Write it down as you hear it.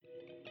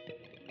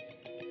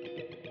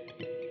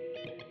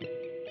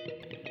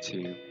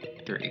2,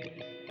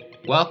 3.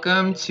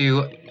 Welcome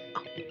to...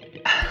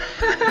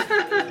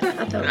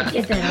 I thought we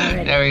did that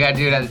already. No, we gotta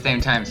do it at the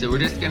same time, so we're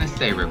just gonna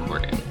say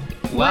recording.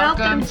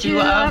 Welcome to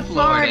a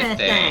Florida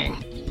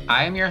thing.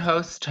 I am your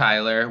host,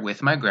 Tyler,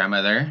 with my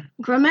grandmother.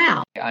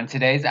 Gramel. On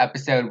today's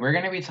episode, we're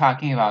gonna be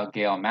talking about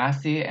Gale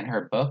Massey and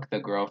her book, The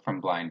Girl From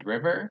Bling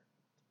River.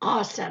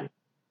 Awesome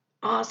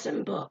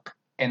book.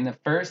 In the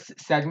first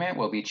segment,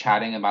 we'll be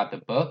chatting about the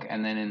book,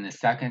 and then in the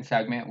second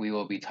segment, we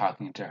will be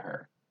talking to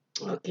her.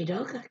 Okie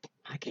doke.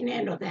 I can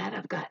handle that.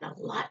 I've got a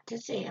lot to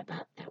say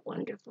about that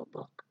wonderful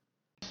book.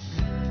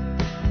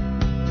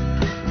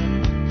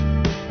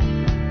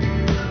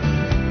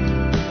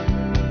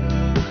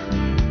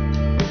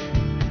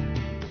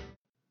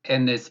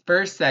 In this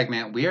first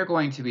segment, we are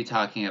going to be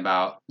talking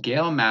about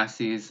Gale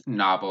Massey's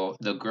novel,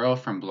 The Girl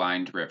From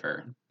Bling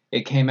River.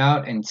 It came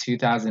out in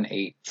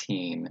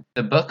 2018.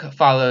 The book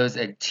follows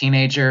a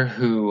teenager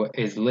who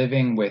is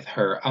living with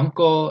her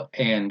uncle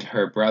and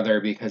her brother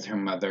because her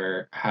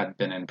mother had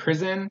been in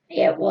prison.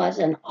 It was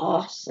an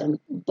awesome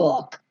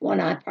book,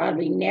 one I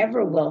probably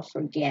never will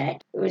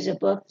forget. It was a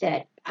book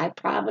that I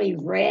probably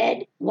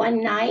read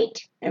one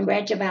night and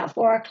read to about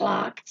 4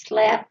 o'clock,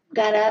 slept,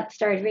 got up,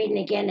 started reading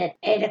again at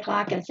 8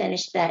 o'clock and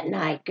finished that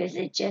night because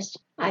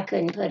I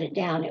couldn't put it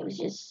down. It was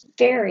just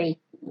very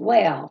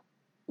well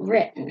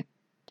written.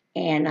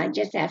 And I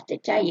just have to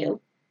tell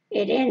you,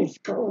 it ends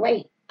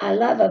great. I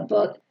love a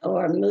book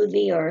or a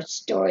movie or a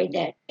story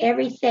that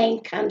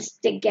everything comes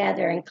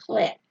together and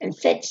clicks and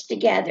fits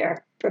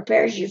together,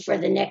 prepares you for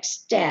the next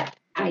step.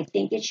 I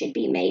think it should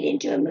be made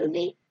into a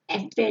movie.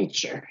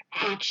 Adventure,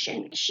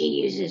 action. She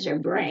uses her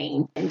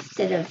brain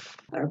instead of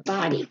her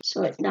body.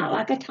 So it's not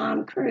like a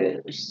Tom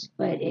Cruise,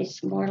 but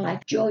it's more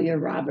like Julia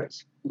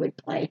Roberts would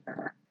play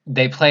her.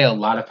 They play a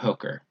lot of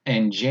poker,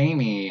 and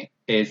Jamie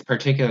is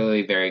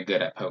particularly very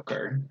good at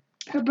poker.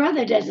 Her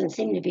brother doesn't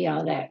seem to be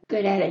all that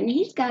good at it, and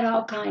he's got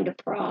all kind of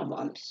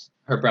problems.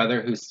 Her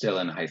brother, who's still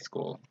in high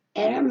school.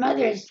 And her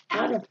mother's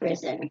out of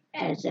prison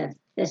as of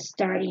the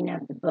starting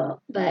of the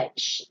book, but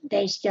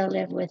they still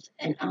live with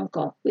an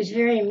uncle who's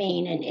very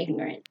mean and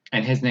ignorant.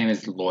 And his name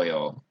is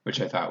Loyal, which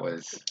I thought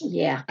was...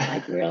 Yeah,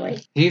 like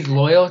really. He's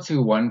loyal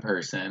to one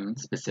person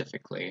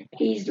specifically.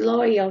 He's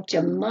loyal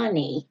to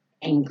money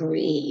and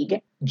greed.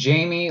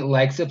 Jamie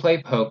likes to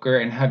play poker,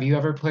 and have you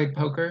ever played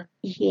poker?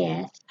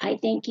 Yes, I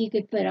think you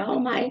could put all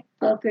my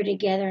poker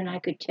together and I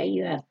could tell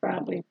you I've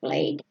probably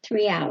played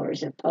 3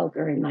 hours of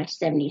poker in my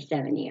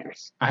 77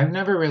 years. I've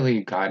never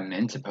really gotten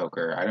into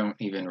poker. I don't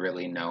even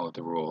really know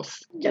the rules.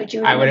 Don't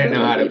you I remember wouldn't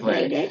know how to we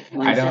play. played it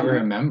one I don't summer?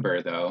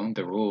 remember, though,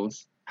 the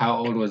rules. How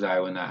old was I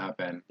when that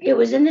happened? It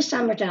was in the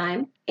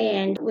summertime,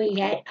 and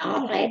we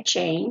all had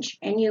change,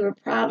 and you were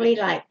probably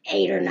like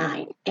 8 or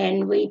 9.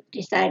 And we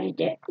decided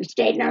that we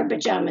stayed in our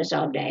pajamas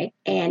all day,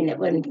 and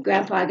when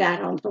Grandpa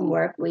got home from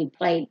work, we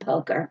played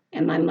poker.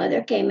 And my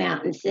mother came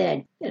out and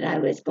said that I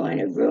was going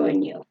to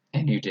ruin you.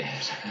 And you did.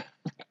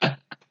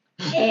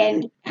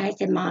 And I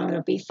said, Mom,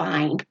 it'll be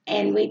fine.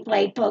 And we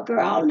played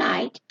poker all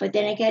night, but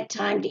then it got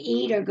time to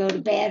eat or go to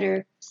bed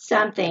or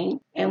something,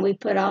 and we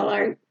put all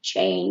our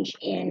change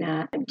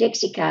in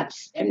Dixie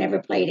cups and never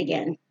played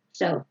again.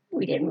 So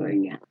we didn't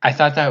ruin you. I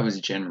thought that was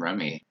gin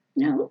rummy.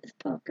 No, it was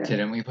poker.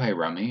 Didn't we play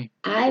rummy?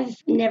 I've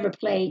never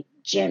played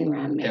gin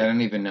rummy. I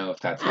don't even know if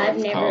that's what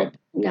it's called.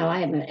 No, I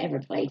haven't ever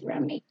played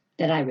rummy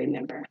that I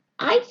remember.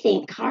 I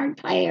think card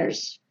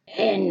players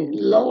and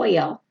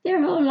loyal,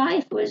 their whole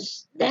life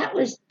was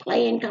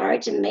playing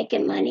cards and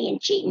making money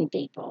and cheating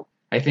people.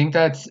 I think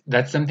that's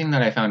something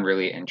that I found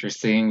really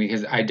interesting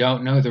because I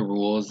don't know the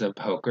rules of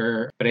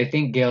poker, but I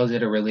think Gail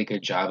did a really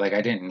good job. Like,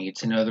 I didn't need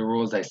to know the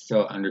rules. I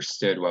still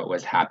understood what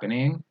was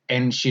happening.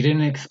 And she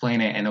didn't explain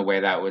it in a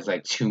way that was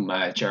like too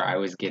much or I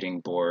was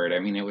getting bored. I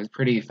mean, it was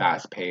pretty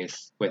fast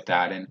paced with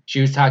that. And she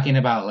was talking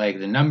about like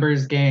the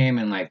numbers game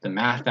and like the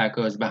math that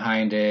goes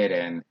behind it.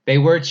 And they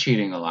were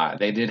cheating a lot.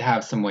 They did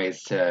have some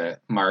ways to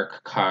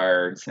mark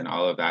cards and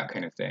all of that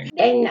kind of thing.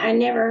 And I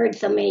never heard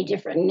so many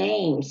different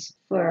names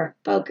for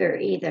poker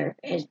either,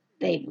 as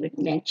they would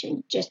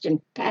mention, just in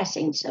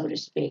passing, so to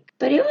speak.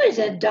 But it was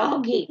a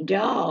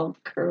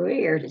dog-eat-dog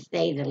career, to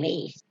say the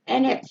least.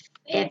 And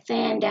it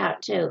fanned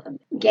out to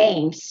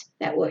games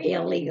that were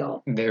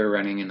illegal. They were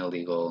running an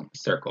illegal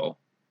circle.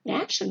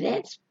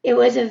 Actually, it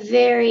was a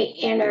very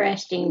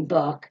interesting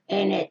book.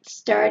 And it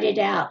started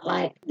out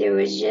like there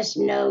was just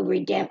no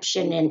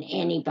redemption in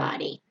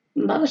anybody.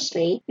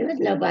 Mostly, there was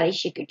nobody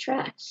she could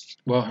trust.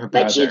 Well, her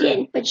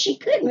brother... But she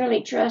couldn't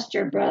really trust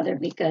her brother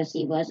because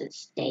he wasn't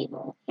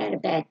stable. He had a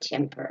bad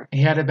temper.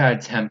 He had a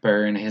bad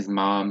temper, and his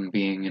mom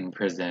being in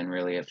prison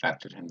really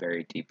affected him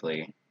very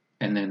deeply.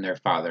 And then their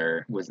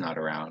father was not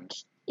around.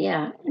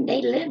 Yeah, and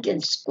they lived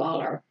in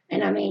squalor.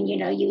 And I mean,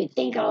 you would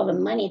think all the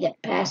money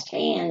that passed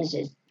hands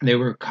is... They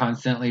were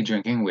constantly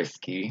drinking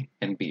whiskey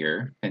and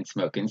beer and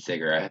smoking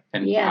cigarettes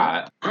and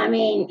pot. I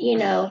mean,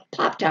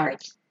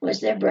 Pop-Tarts was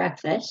their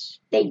breakfast.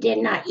 They did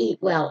not eat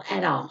well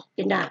at all.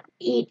 Did not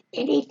eat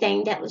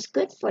anything that was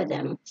good for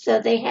them. So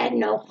they had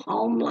no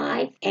home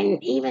life.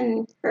 And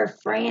even her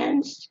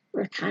friends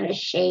were kind of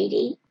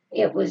shady.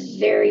 It was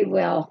very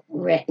well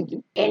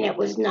written, and it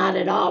was not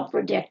at all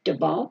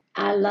predictable.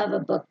 I love a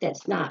book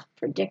that's not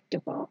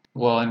predictable.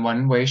 Well, and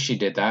one way she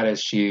did that is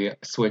she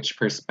switched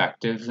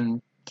perspectives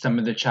in some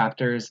of the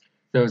chapters.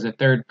 There was a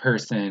third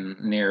person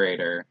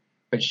narrator,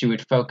 but she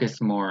would focus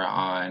more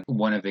on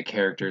one of the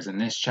characters in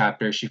this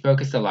chapter. She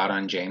focused a lot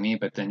on Jamie,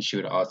 but then she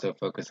would also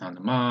focus on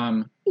the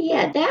mom.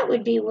 Yeah, that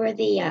would be where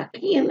the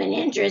human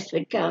interest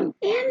would come.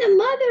 And the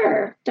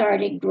mother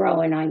started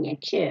growing on you,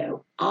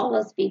 too. All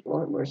those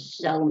people were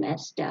so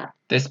messed up.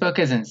 This book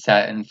isn't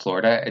set in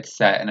Florida, it's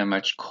set in a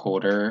much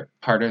colder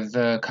part of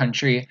the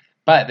country.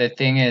 But the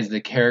thing is,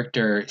 the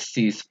character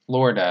sees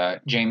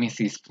Florida, Jamie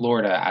sees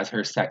Florida as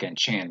her second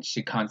chance.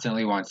 She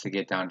constantly wants to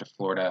get down to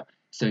Florida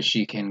so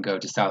she can go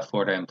to South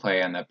Florida and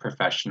play on the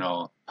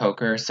professional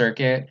poker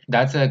circuit.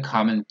 That's a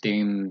common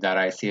theme that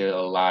I see a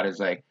lot is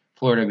like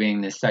Florida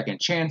being the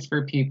second chance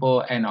for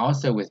people and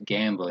also with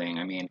gambling.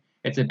 I mean,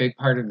 it's a big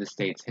part of the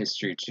state's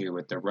history too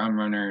with the rum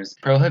runners.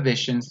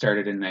 Prohibition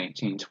started in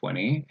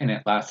 1920 and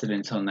it lasted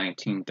until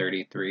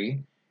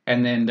 1933.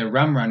 And then the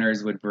rum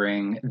runners would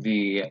bring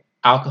the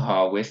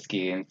alcohol,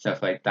 whiskey, and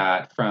stuff like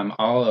that from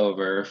all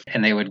over.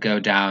 And they would go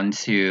down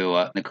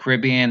to the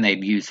Caribbean.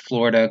 They'd use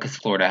Florida because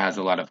Florida has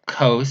a lot of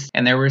coast.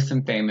 And there were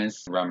some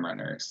famous rum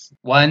runners.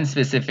 One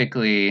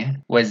specifically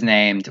was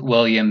named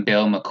William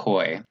Bill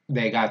McCoy.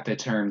 They got the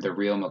term the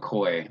real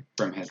McCoy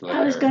from his liquor.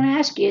 I was going to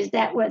ask you, is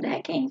that where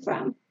that came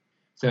from?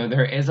 So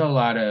there is a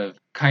lot of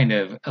kind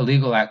of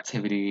illegal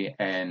activity,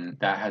 and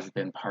that has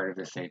been part of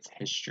the state's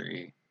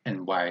history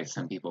and why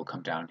some people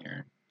come down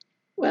here.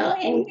 Well,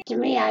 and to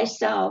me, I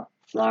saw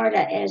Florida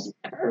as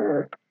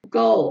her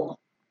goal.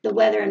 The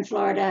weather in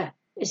Florida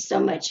is so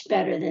much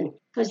better than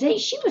because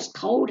she was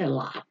cold a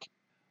lot.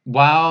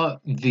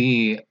 While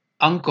the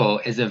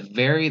uncle is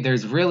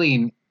there's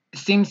really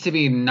seems to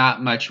be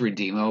not much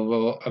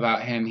redeemable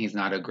about him. He's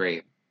not a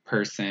great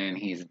person.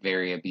 He's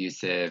very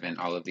abusive and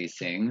all of these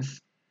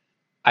things.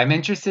 I'm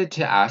interested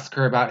to ask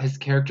her about his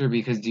character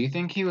because do you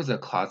think he was a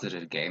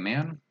closeted gay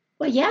man?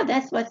 Well, yeah,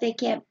 that's what they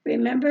kept.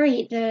 Remember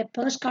the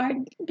postcard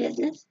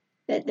business?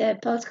 The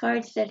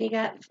postcards that he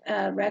got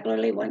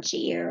regularly once a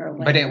year or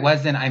whatever. But it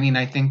wasn't, I mean,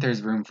 I think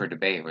there's room for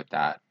debate with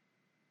that.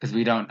 Because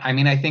we don't, I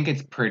mean, I think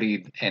it's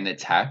pretty in the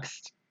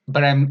text.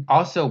 But I'm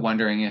also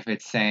wondering if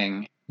it's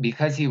saying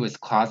because he was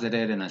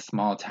closeted in a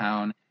small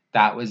town,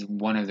 that was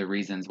one of the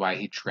reasons why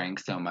he drank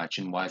so much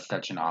and was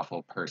such an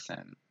awful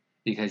person.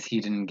 Because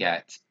he didn't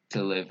get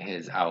to live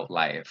his out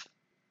life.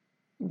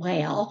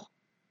 Well,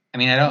 I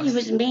mean, I don't. He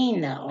was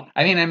mean, though.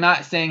 I mean, I'm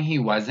not saying he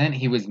wasn't.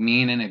 He was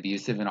mean and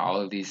abusive and all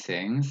of these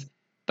things.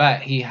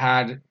 But he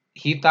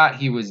thought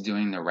he was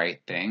doing the right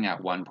thing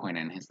at one point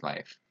in his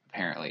life,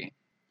 apparently.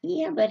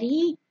 Yeah, but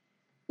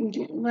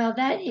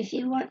that if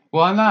you want.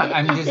 Well, I'm not.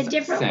 I'm it's just a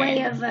different saying.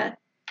 way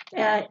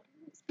of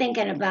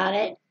thinking about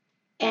it,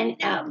 and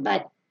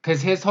but.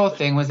 Because his whole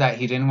thing was that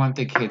he didn't want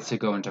the kids to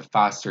go into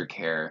foster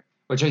care,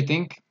 which I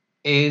think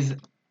is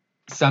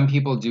some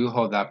people do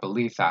hold that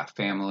belief that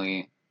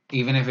family,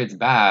 even if it's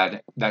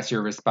bad, that's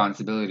your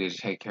responsibility to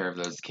take care of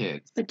those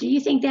kids. But do you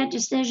think that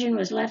decision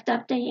was left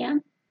up to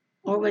him?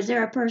 Or was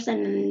there a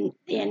person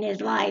in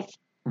his life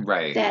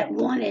right that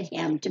wanted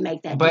him to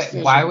make that but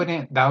decision? But why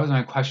wouldn't, that was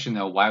my question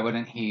though, why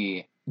wouldn't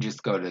he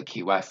just go to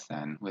Key West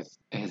then with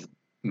his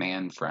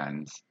man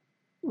friends?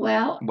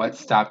 Well, what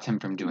stopped him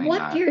from doing that?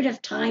 What period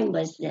of time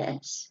was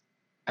this?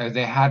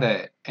 They had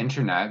an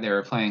internet. They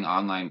were playing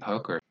online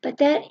poker. But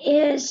that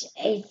is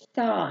a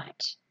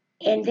thought.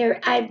 And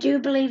I do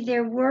believe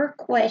there were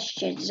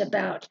questions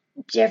about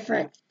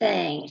different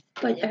things.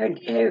 But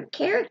her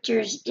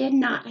characters did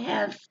not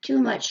have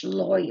too much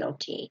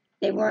loyalty.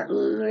 They weren't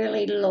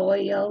really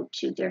loyal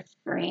to their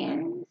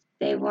friends.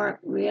 They weren't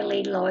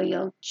really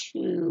loyal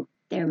to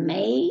their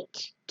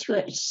mate to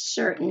a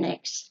certain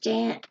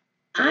extent.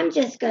 I'm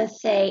just going to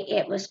say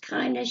it was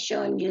kind of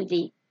showing you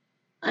the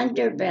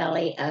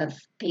underbelly of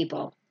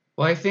people.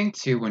 Well, I think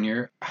too, when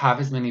you have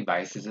as many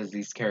vices as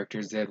these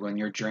characters did, when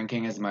you're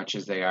drinking as much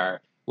as they are,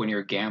 when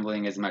you're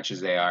gambling as much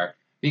as they are,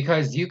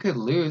 because you could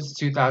lose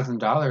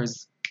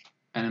 $2,000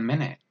 in a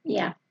minute.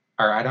 Yeah.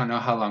 Or I don't know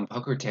how long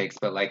poker takes,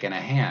 but like in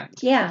a hand.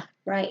 Yeah,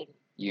 right.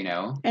 You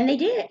know? And they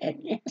did.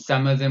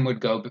 Some of them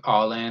would go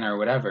all in or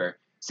whatever.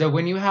 So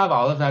when you have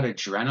all of that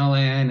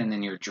adrenaline and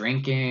then you're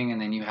drinking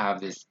and then you have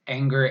this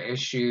anger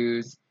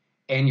issues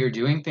and you're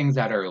doing things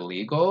that are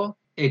illegal,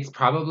 it's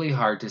probably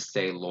hard to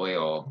stay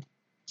loyal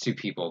to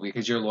people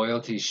because your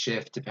loyalties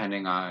shift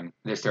depending on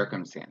the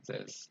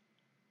circumstances.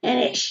 And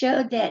it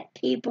showed that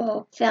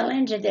people fell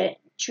into the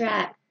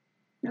trap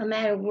no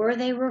matter where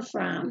they were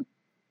from,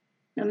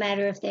 no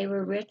matter if they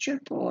were rich or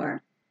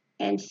poor.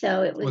 And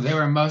so it was. Well, they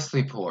were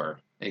mostly poor,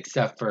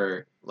 except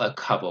for a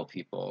couple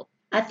people.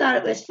 I thought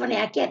it was funny.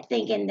 I kept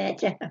thinking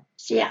that,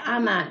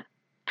 I'm a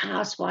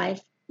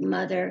housewife,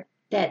 mother,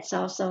 that's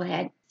also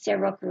had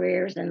several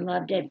careers and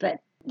loved it, but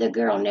the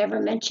girl never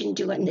mentioned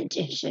doing the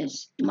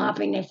dishes,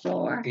 mopping the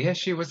floor. Yeah,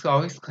 she was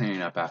always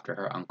cleaning up after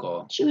her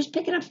uncle. She was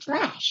picking up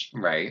trash.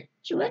 Right.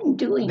 She wasn't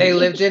doing They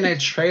lived in a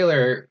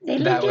trailer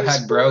that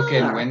had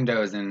broken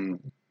windows and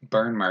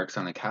burn marks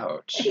on the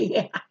couch.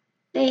 Yeah.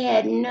 They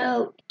had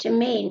to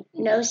me,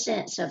 no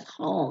sense of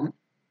home,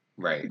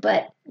 Right.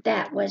 but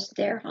that was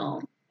their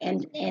home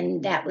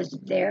and that was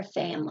their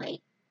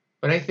family.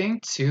 But I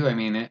think too, I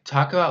mean,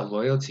 talk about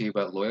loyalty,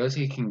 but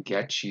loyalty can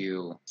get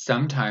you,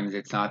 sometimes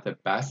it's not the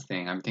best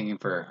thing. I'm thinking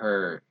for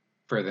her,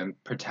 for the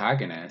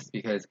protagonist,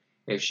 because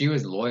if she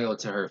was loyal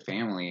to her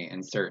family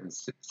in certain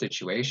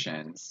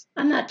situations,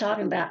 I'm not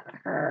talking about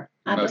her.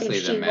 mostly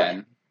the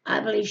men. I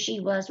believe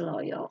she was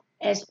loyal.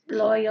 As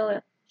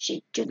loyal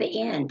she to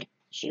the end.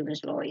 She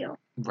was loyal.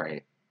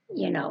 Right.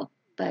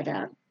 But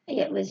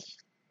it was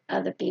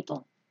other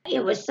people.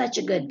 It was such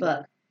a good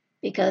book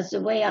because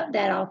the way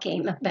that all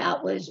came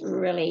about was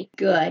really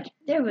good.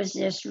 There was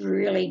this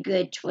really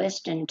good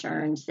twist and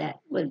turns that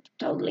was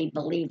totally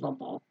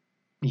believable.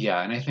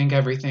 Yeah, and I think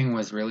everything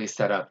was really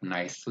set up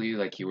nicely,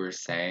 like you were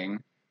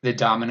saying. The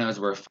dominoes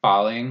were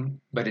falling,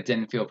 but it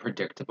didn't feel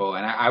predictable.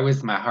 And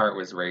my heart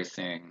was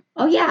racing.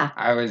 Oh, yeah.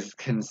 I was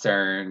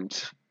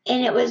concerned.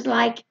 And it was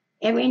like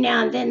every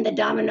now and then the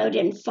domino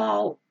didn't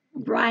fall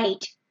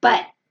right,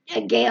 but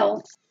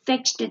Gale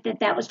fixed it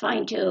that was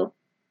fine too.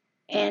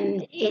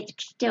 And it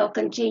still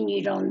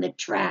continued on the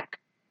track.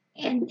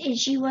 And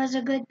she was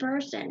a good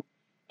person.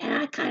 And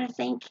I kind of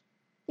think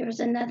there was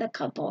another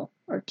couple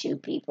or two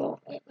people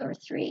or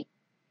three.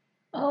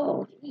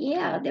 Oh,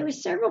 yeah, there were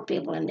several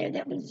people in there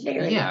that was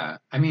very, Yeah,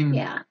 I mean,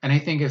 yeah. and I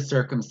think if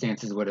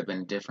circumstances would have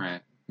been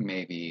different,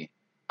 maybe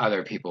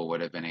other people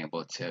would have been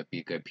able to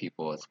be good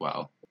people as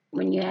well.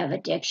 When you have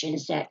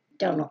addictions that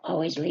don't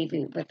always leave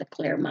you with a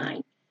clear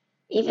mind,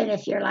 even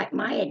if you're like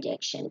my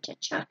addiction to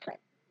chocolate,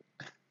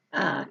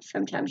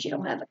 sometimes you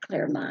don't have a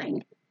clear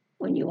mind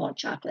when you want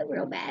chocolate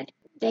real bad.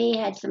 They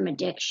had some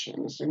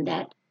addictions, and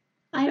that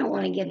I don't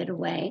want to give it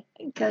away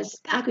because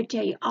I could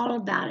tell you all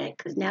about it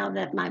because now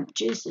that my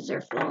juices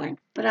are flowing,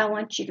 but I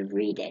want you to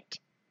read it.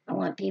 I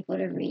want people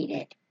to read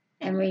it.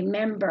 And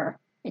remember,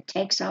 it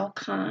takes all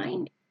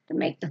kind to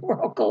make the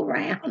world go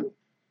round.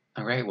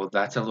 All right, well,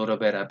 that's a little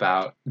bit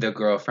about the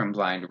girl from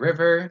Blind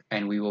River,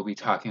 and we will be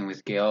talking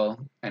with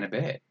Gail in a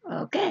bit.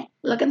 Okay,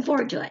 looking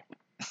forward to it.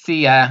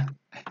 See ya.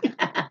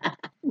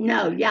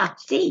 No, yeah,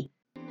 see.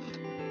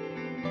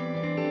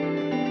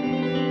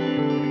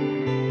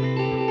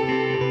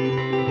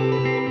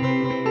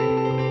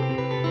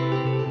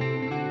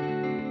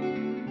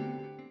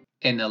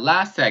 In the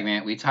last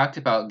segment, we talked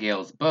about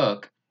Gail's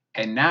book,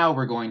 and now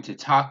we're going to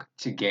talk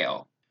to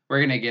Gail. We're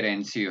going to get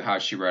into how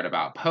she wrote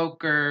about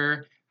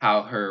poker,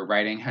 how her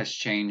writing has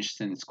changed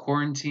since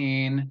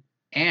quarantine,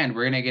 and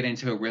we're going to get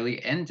into a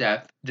really in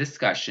depth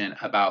discussion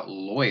about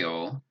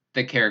Loyal,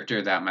 the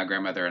character that my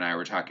grandmother and I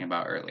were talking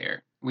about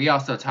earlier. We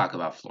also talk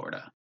about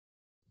Florida.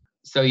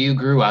 So you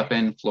grew up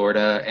in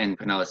Florida in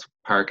Pinellas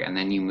Park, and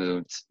then you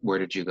moved. Where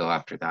did you go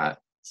after that?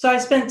 So I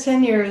spent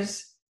 10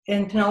 years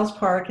in Pinellas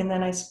Park, and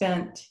then I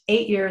spent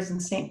 8 years in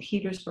St.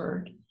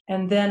 Petersburg.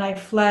 And then I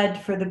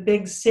fled for the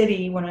big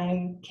city when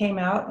I came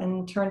out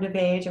and turned of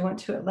age. I went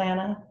to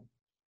Atlanta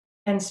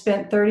and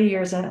spent 30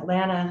 years in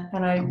Atlanta,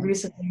 and I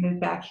recently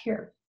moved back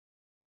here.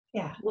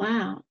 Yeah.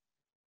 Wow.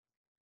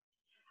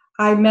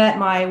 I met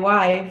my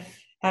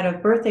wife at a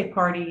birthday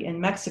party in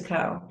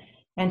Mexico,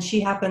 and she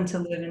happened to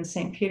live in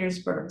St.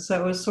 Petersburg.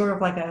 So it was sort of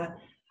like a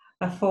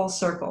full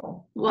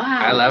circle. Wow.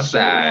 I love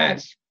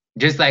that.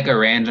 Just like a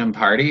random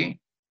party?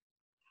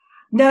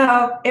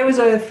 No, it was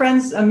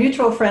a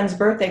mutual friend's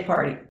birthday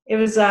party. It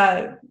was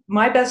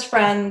my best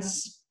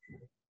friend's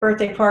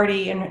birthday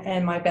party,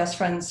 and my best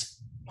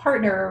friend's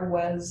partner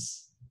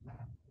was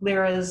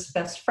Lyra's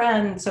best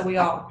friend. So we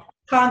all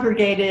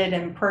congregated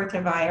in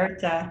Puerto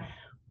Vallarta,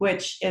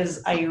 which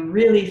is a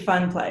really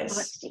fun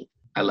place.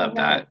 I love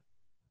that.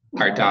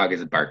 Our dog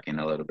is barking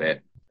a little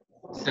bit.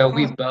 So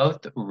we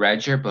both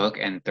read your book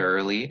and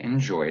thoroughly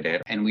enjoyed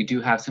it, and we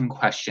do have some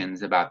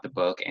questions about the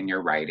book and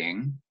your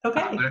writing.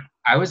 Okay. But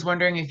I was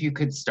wondering if you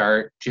could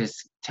start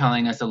just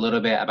telling us a little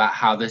bit about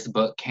how this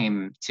book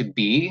came to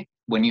be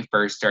when you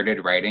first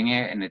started writing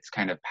it and its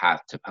kind of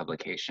path to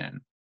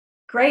publication.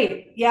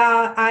 Great.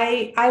 Yeah,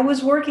 I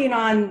was working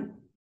on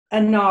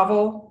a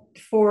novel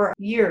for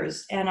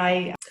years, and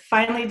I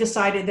finally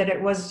decided that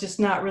it was just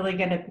not really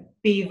going to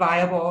be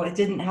viable. It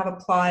didn't have a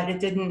plot. It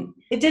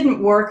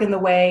didn't work in the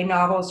way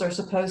novels are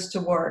supposed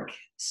to work.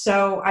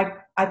 So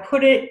I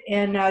put it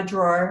in a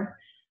drawer,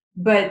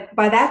 but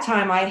by that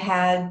time I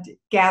had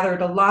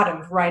gathered a lot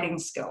of writing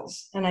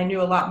skills, and I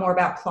knew a lot more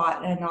about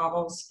plot and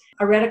novels.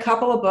 I read a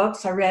couple of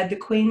books. I read The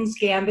Queen's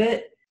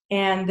Gambit,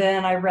 and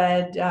then I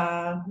read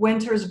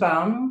Winter's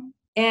Bone.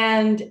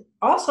 And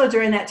also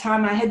during that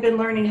time, I had been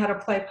learning how to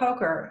play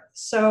poker.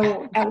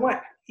 So at one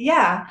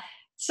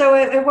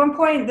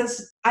point,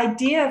 this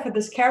idea for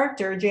this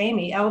character,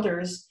 Jamie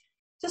Elders,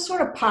 just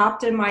sort of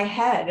popped in my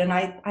head. And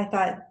I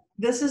thought,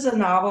 this is a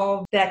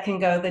novel that can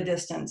go the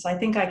distance. I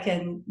think I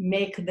can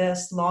make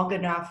this a long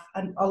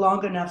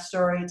enough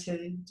story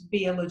to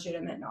be a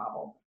legitimate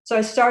novel. So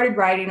I started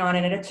writing on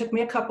it, and it took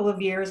me a couple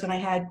of years, and I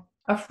had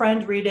a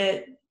friend read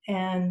it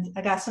and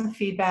I got some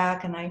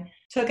feedback, and I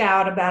took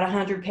out about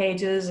 100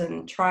 pages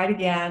and tried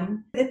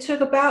again. It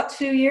took about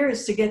 2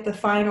 years to get the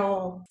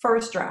final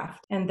first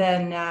draft. And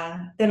then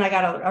I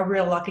got a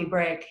real lucky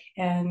break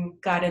and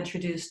got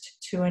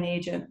introduced to an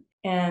agent,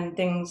 and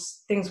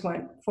things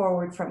went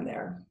forward from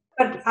there.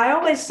 But I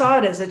always saw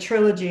it as a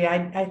trilogy.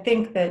 I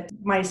think that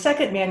my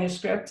second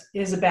manuscript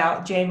is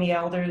about Jamie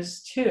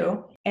Elders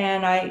too,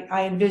 and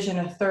I envision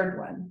a third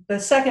one. The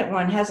second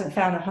one hasn't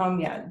found a home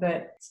yet,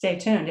 but stay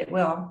tuned, it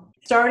will.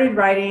 Started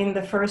writing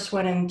the first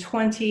one in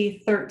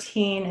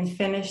 2013 and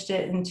finished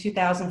it in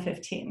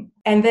 2015.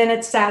 And then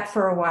it sat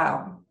for a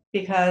while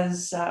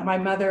because my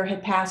mother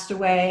had passed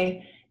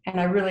away, and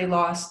I really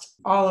lost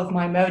all of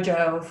my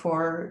mojo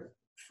for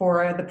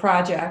the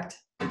project,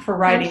 for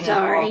writing. I'm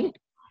sorry.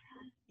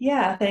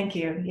 Yeah, thank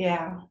you.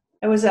 Yeah.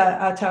 It was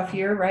a tough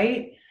year,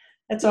 right?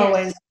 It's Yes.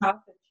 always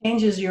tough. It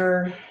changes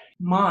your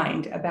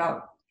mind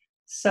about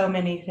so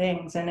many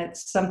things, and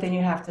it's something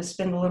you have to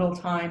spend a little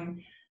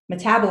time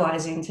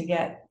metabolizing to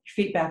get your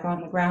feet back on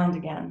the ground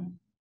again.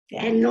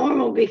 Yeah. And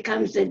normal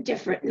becomes a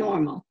different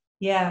normal.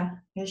 Yeah,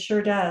 it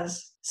sure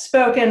does.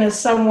 Spoken as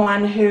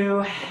someone who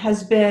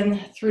has been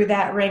through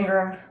that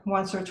ringer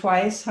once or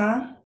twice,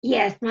 huh?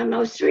 Yes, my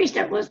most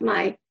recent was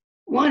my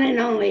one and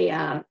only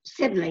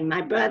sibling,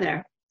 my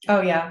brother.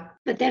 Oh, yeah.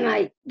 But then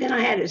I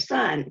had a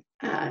son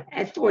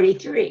at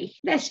 43.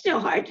 That's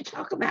still hard to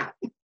talk about.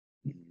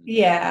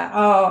 Yeah.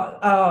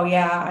 Oh,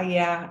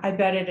 yeah. I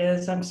bet it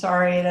is. I'm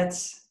sorry.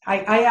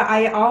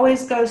 I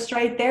always go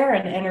straight there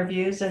in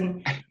interviews,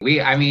 and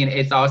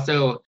It's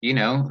also,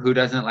 who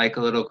doesn't like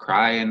a little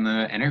cry in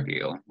the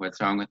interview?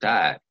 What's wrong with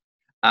that?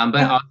 But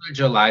also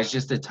July's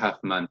just a tough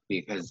month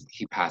because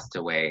he passed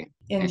away.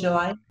 in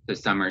July. The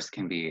summers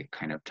can be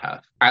kind of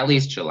tough, at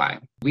least July.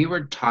 We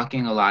were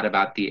talking a lot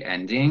about the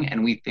ending,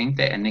 and we think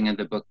the ending of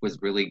the book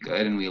was really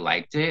good and we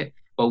liked it.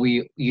 But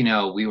we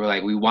were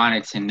like, we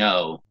wanted to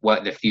know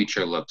what the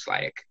future looks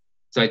like.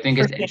 So I think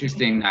it's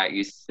interesting that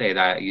you say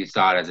that you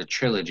saw it as a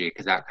trilogy,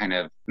 because that kind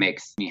of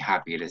makes me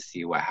happy to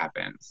see what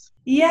happens.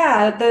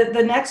 Yeah,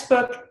 the next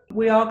book,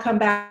 we all come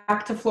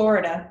back to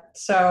Florida.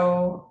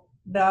 So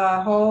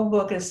the whole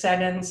book is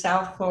set in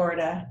South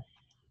Florida.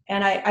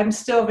 And I'm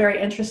still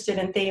very interested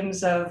in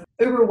themes of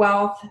uber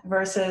wealth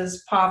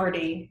versus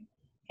poverty,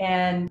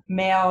 and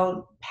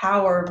male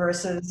power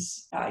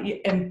versus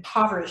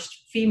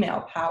impoverished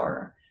female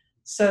power.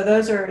 So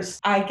those are,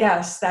 I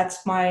guess,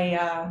 that's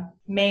my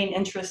main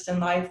interest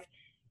in life,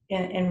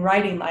 in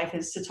writing life,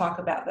 is to talk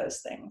about those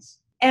things.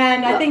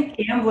 And I think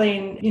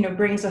gambling,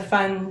 brings a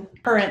fun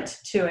current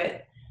to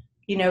it,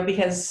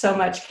 because so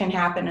much can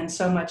happen and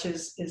so much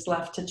is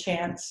left to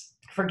chance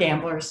for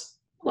gamblers.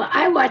 Well,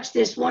 I watch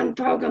this one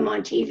program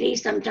on TV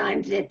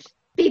sometimes. It's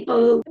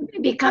people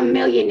who become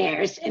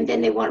millionaires and then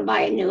they want to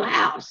buy a new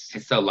house.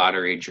 It's the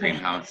Lottery Dream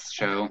House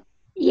show.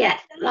 Yes,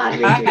 Lottery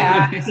Dream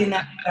House. I've seen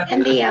that.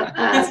 And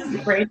That's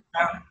a great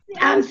show.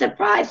 I'm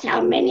surprised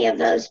how many of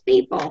those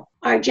people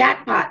are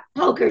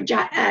poker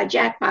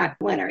jackpot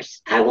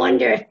winners. I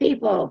wonder if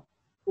people,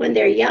 when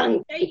they're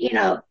young,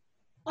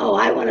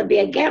 I want to be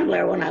a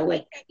gambler when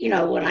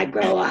I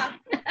grow up.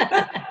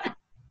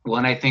 Well,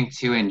 and I think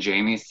too, in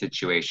Jamie's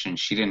situation,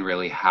 she didn't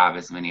really have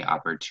as many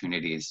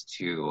opportunities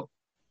to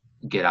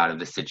get out of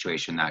the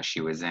situation that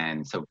she was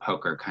in. So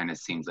poker kind of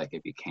seems like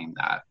it became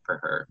that for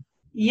her.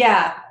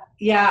 Yeah.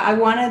 I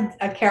wanted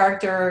a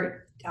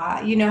character.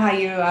 You know how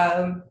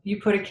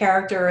you put a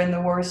character in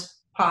the worst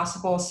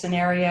possible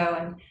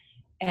scenario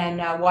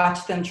and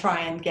watch them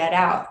try and get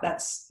out.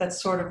 That's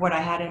sort of what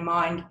I had in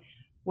mind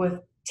with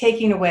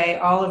taking away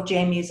all of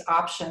Jamie's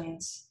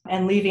options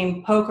and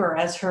leaving poker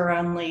as her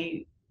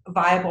only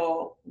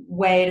viable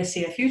way to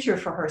see a future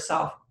for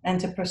herself and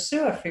to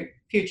pursue a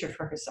future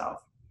for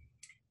herself.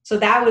 So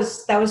that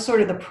was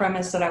sort of the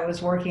premise that I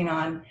was working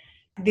on.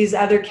 These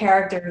other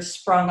characters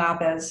sprung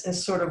up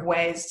as sort of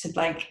ways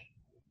to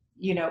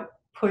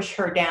push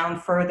her down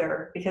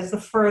further, because the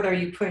further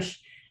you push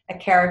a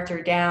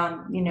character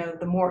down,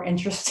 the more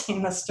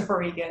interesting the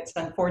story gets,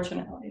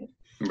 unfortunately.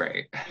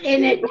 Right.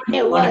 And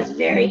it was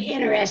very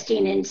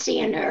interesting in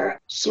seeing her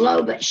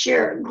slow but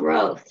sure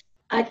growth.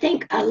 I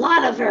think a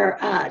lot of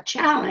her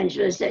challenge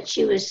was that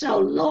she was so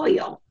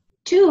loyal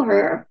to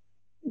her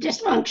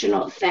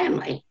dysfunctional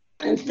family.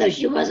 And so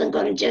she wasn't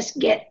going to just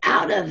get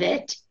out of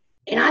it.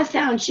 And I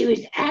found she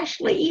was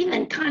actually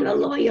even kind of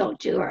loyal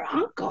to her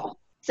uncle.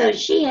 So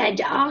she had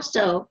to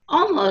also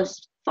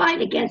almost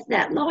fight against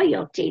that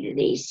loyalty to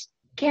these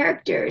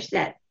characters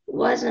that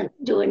wasn't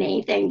doing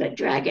anything but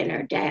dragging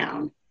her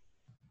down.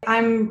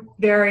 I'm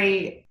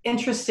very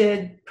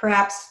interested,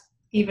 perhaps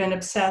even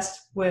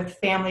obsessed, with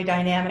family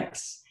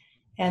dynamics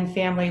and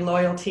family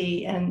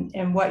loyalty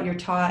and what you're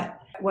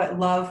taught, what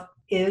love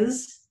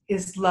is.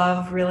 Is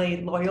love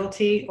really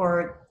loyalty,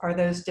 or are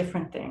those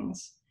different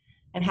things?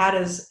 And how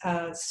does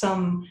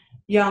some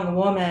young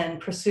woman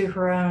pursue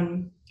her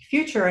own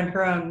future and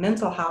her own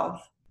mental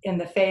health in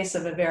the face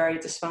of a very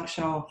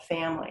dysfunctional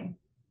family?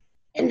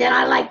 And then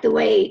I like the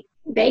way,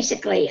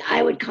 basically,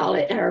 I would call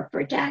it her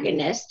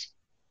protagonist,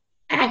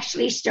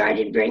 actually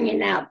started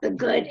bringing out the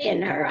good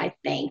in her, I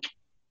think.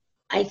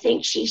 I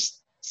think she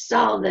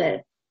saw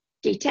the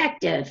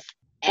detective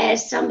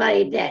as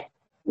somebody that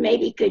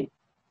maybe could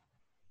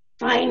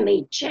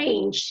finally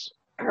change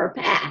her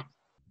path.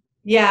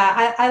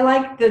 Yeah, I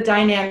like the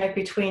dynamic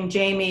between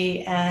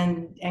Jamie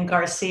and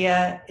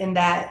Garcia in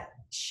that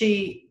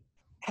she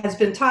has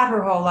been taught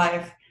her whole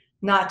life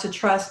not to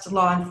trust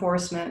law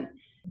enforcement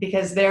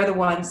because they're the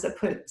ones that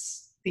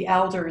puts the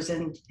elders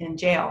in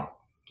jail.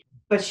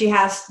 But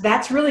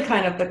that's really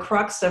kind of the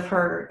crux of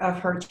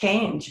her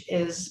change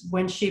is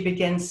when she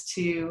begins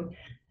to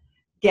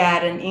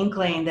get an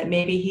inkling that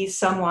maybe he's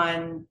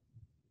someone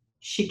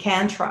she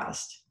can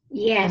trust. And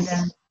Yes.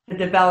 then the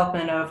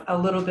development of a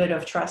little bit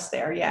of trust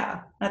there.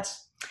 Yeah,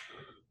 that's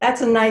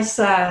a nice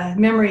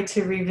memory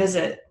to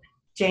revisit,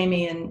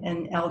 Jamie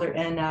and Elder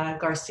and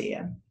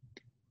Garcia.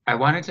 I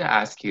wanted to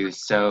ask you,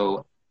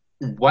 so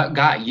what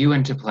got you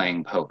into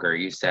playing poker?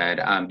 You said,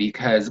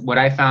 because what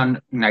I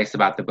found nice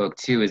about the book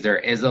too is there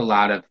is a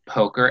lot of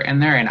poker in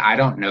there, and I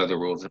don't know the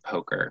rules of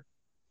poker.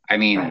 I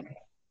mean, Right.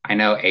 I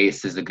know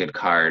ace is a good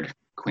card,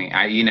 queen.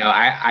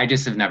 I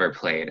just have never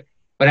played,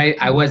 but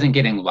I wasn't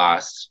getting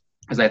lost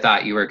because I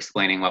thought you were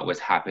explaining what was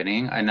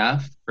happening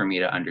enough for me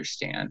to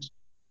understand.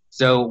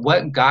 So,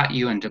 what got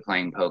you into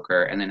playing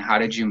poker, and then how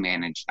did you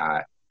manage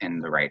that in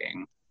the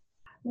writing?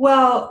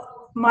 Well,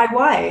 my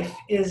wife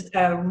is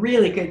a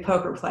really good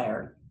poker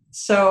player.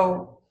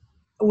 So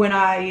when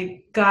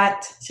I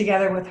got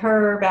together with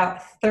her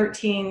about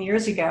 13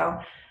 years ago,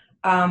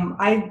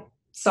 I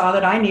saw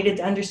that I needed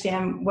to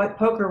understand what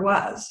poker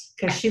was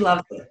because she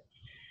loves it.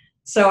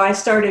 So I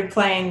started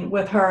playing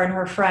with her and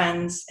her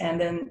friends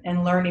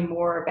and learning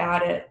more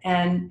about it.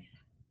 And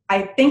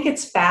I think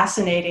it's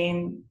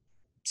fascinating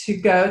to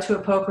go to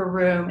a poker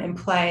room and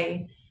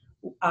play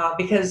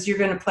because you're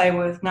going to play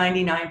with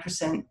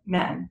 99%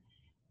 men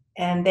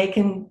and they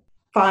can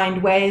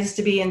find ways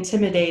to be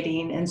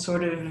intimidating and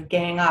sort of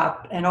gang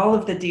up, and all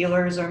of the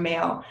dealers are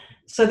male.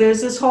 So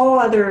there's this whole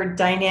other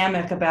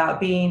dynamic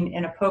about being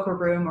in a poker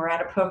room or at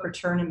a poker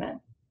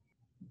tournament.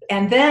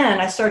 And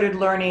then I started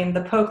learning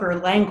the poker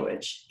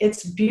language.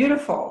 It's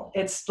beautiful.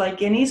 It's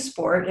like any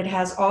sport. It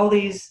has all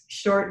these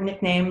short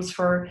nicknames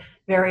for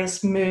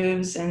various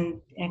moves and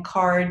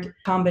card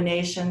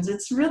combinations.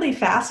 It's really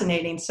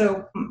fascinating.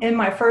 So in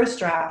my first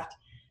draft,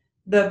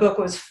 the book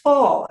was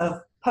full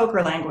of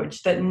poker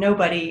language that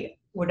nobody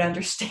would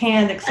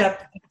understand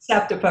except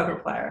a poker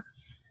player.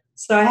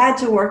 So I had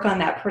to work on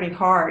that pretty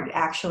hard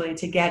actually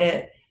to get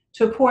it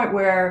to a point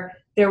where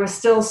there was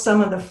still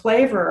some of the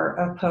flavor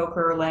of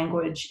poker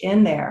language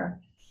in there,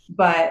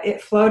 but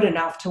it flowed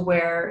enough to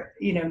where,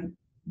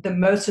 the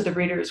most of the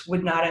readers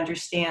would not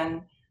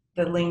understand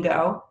the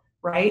lingo,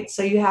 right?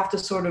 So you have to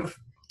sort of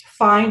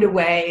find a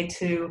way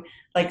to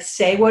like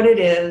say what it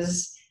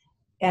is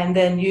and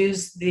then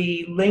use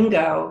the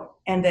lingo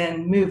and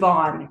then move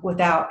on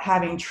without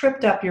having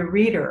tripped up your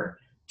reader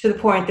to the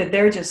point that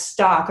they're just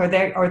stuck or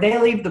they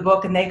leave the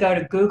book and they go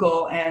to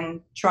Google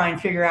and try and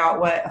figure out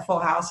what a full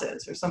house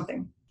is or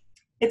something.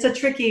 It's a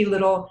tricky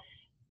little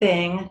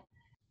thing.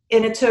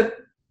 And it took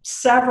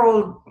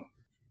several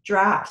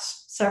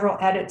drafts, several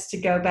edits to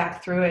go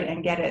back through it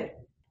and get it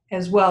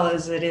as well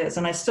as it is.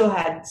 And I still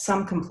had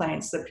some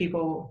complaints that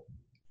people,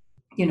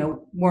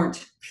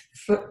 weren't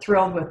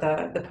thrilled with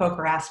the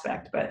poker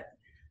aspect, but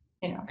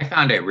I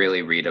found it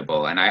really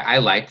readable, and I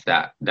liked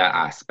that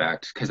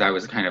aspect because I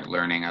was kind of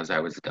learning as I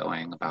was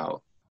going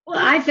about. Well,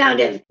 I found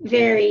it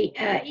very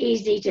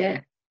easy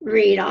to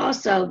read.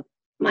 Also,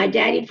 my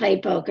daddy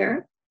played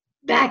poker.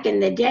 Back in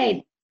the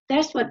day,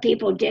 that's what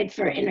people did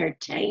for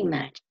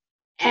entertainment.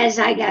 As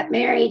I got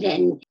married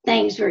and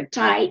things were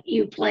tight,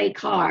 you play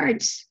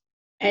cards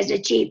as a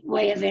cheap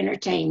way of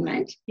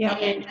entertainment. Yeah.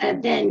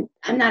 And then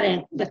I'm not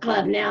in the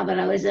club now, but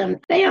I was in.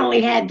 They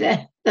only had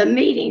the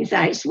meetings,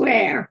 I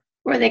swear,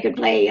 where they could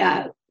play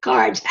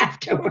cards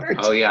afterwards.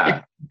 Oh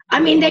yeah. I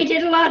mean, they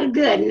did a lot of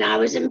good, and I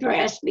was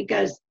impressed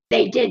because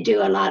they did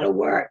do a lot of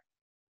work,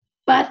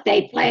 but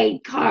they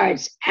played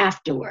cards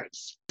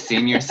afterwards.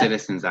 Senior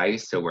citizens I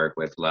used to work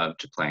with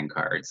loved playing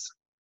cards.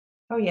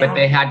 Oh yeah. But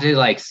they had to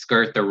like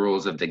skirt the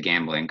rules of the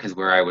gambling because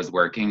where I was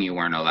working, you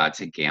weren't allowed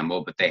to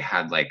gamble, but they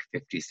had like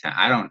 50 cents.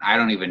 I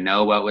don't even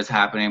know what was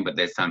happening, but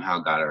they somehow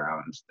got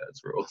around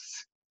those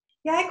rules.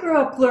 Yeah, I grew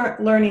up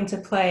learning to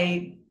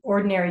play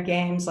ordinary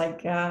games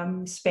like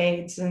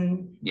spades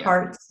and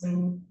hearts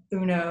and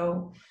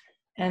Uno.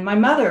 And my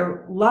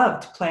mother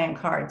loved playing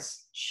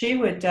cards. She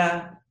would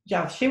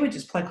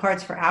just play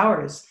cards for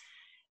hours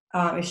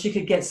if she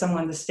could get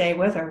someone to stay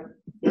with her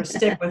or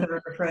stick with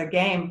her for a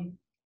game.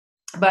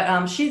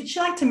 But she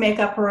liked to make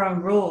up her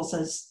own rules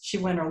as she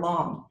went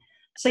along.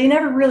 So you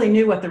never really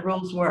knew what the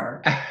rules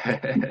were.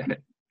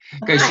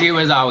 Because she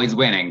was always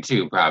winning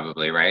too,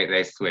 probably, right?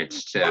 They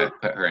switched to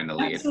put her in the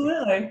lead.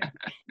 Absolutely.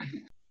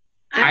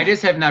 I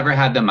just have never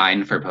had the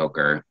mind for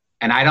poker.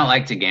 And I don't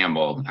like to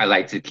gamble. I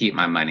like to keep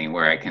my money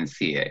where I can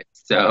see it.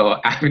 So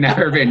I've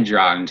never been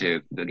drawn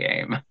to the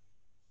game.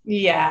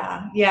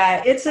 Yeah,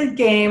 it's a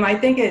game. I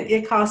think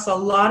it costs a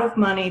lot of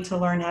money to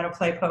learn how to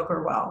play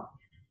poker well.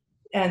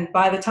 And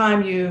by the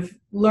time you've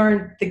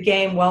learned the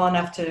game well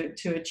enough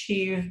to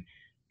achieve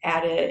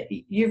at it,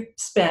 you've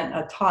spent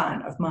a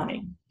ton of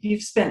money.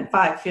 You've spent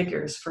 5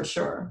 figures for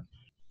sure.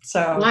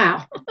 So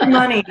Wow.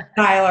 money,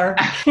 Tyler.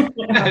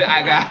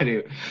 I got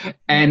to.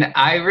 And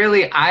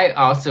I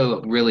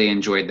also really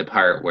enjoyed the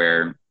part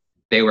where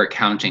they were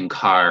counting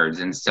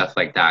cards and stuff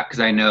like that, because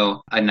I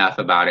know enough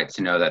about it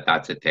to know that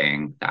that's a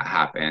thing that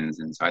happens.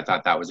 And so I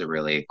thought that was a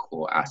really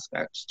cool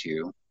aspect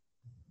too.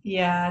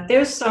 Yeah,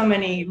 there's so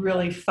many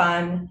really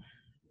fun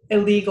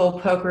illegal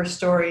poker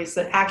stories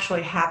that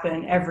actually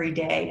happen every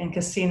day in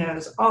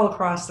casinos all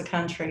across the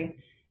country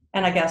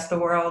and I guess the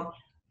world.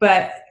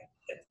 But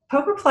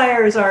poker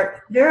players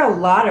there are a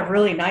lot of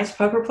really nice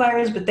poker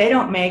players, but they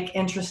don't make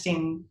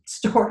interesting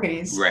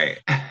stories. Right.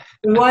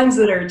 The ones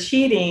that are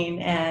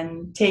cheating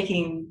and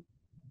taking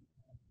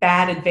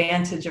bad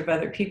advantage of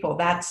other people,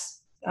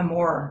 that's a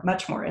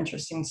much more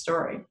interesting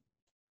story.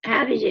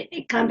 How did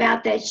it come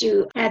about that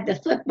you had the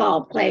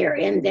football player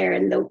in there,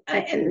 and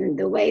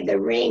the way the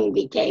ring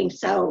became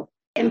so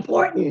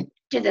important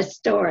to the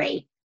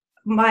story?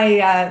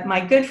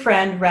 My good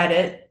friend read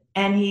it,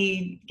 and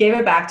he gave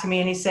it back to me,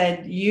 and he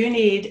said, "You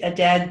need a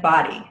dead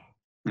body."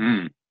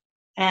 Mm.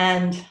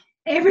 And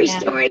every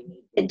story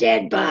needs a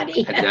dead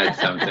body. A dead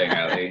something,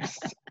 at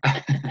least.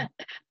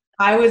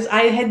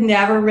 I had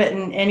never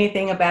written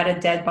anything about a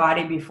dead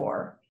body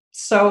before.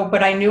 So,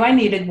 but I knew I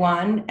needed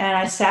one, and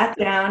I sat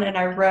down and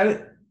I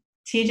wrote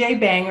TJ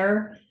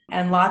Banger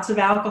and lots of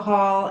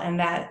alcohol and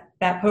that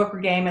poker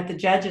game at the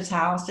judge's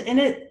house. And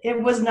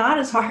it was not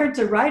as hard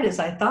to write as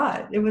I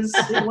thought. It went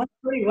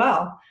pretty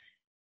well.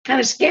 Kind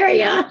of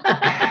scary, huh?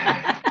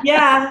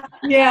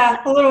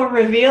 Yeah, a little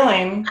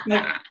revealing.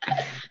 Like,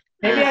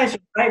 maybe I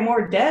should write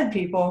more dead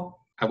people.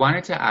 I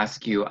wanted to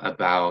ask you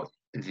about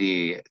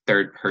the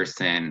third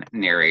person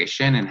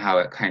narration and how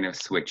it kind of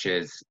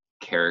switches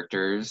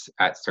characters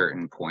at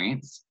certain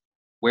points.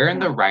 Where in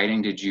the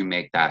writing did you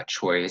make that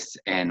choice,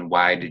 and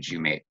why did you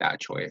make that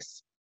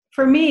choice?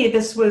 For me,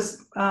 this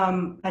was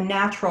a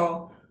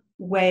natural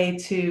way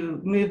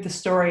to move the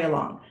story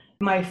along.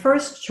 My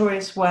first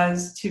choice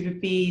was to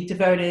be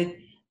devoted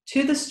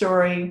to the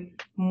story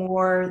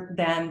more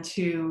than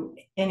to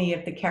any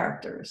of the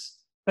characters.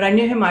 But I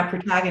knew who my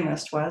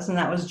protagonist was, and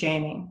that was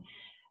Jamie.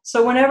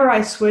 So whenever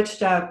I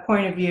switched a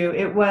point of view,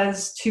 it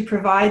was to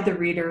provide the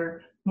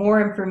reader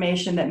more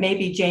information that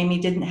maybe Jamie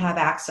didn't have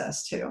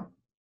access to.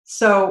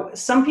 So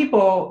some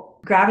people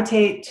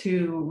gravitate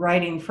to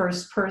writing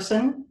first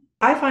person.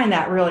 I find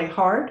that really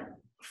hard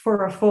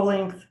for a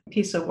full-length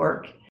piece of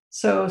work.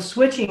 So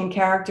switching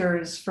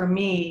characters, for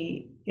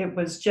me, it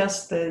was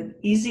just the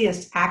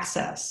easiest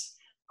access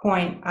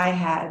point I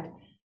had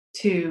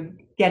to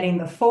getting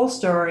the full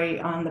story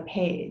on the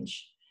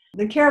page.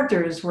 The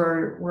characters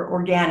were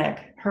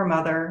organic. Her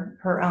mother,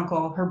 her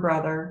uncle, her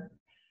brother.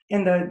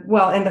 In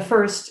the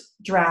first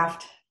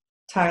draft,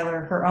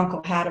 Tyler, her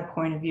uncle had a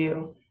point of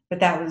view, but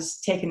that was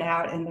taken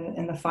out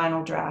in the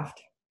final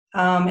draft.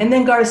 And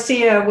then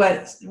Garcia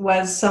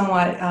was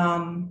somewhat,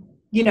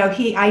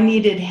 I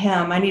needed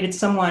him. I needed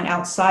someone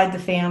outside the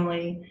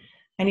family.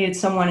 I needed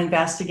someone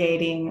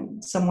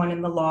investigating, someone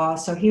in the law.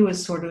 So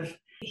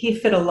he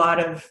fit a lot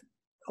of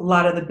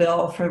the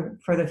bill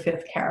for the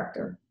fifth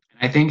character.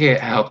 I think it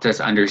helped us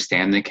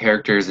understand the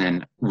characters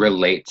and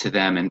relate to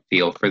them and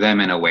feel for them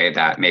in a way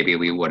that maybe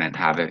we wouldn't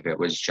have if it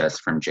was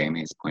just from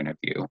Jamie's point of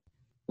view.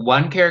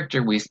 One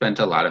character we spent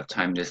a lot of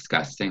time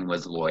discussing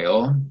was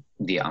Loyal,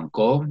 the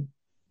uncle.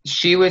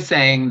 She was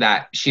saying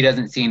that she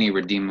doesn't see any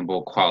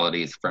redeemable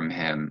qualities from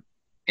him,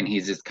 and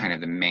he's just kind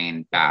of the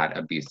main bad,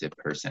 abusive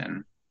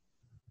person.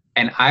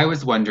 And I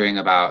was wondering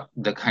about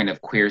the kind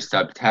of queer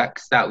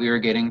subtext that we were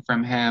getting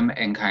from him,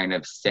 and kind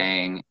of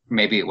saying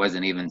maybe it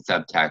wasn't even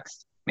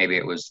subtext, maybe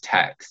it was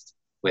text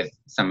with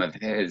some of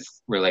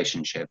his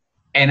relationship.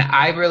 And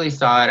I really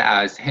saw it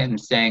as him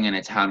staying in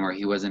a town where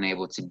he wasn't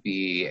able to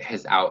be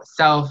his out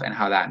self, and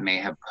how that may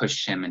have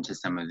pushed him into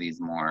some of these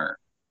more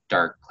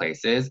dark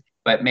places.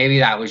 But maybe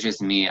that was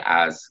just me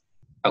as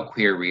a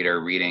queer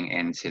reader reading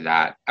into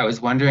that. I was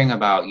wondering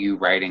about you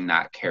writing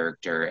that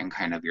character and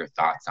kind of your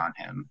thoughts on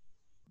him.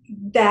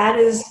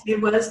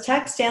 It was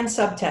text and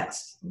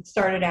subtext. It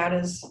started out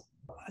as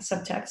a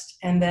subtext,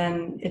 and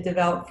then it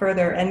developed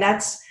further. And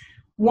that's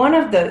one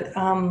of the,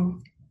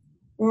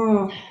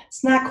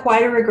 it's not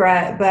quite a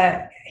regret,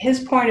 but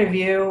his point of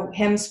view,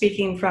 him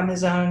speaking from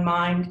his own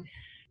mind,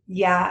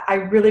 yeah, I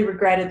really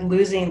regretted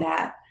losing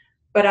that.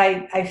 But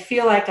I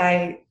feel like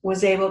I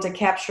was able to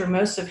capture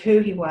most of who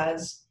he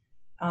was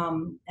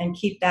and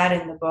keep that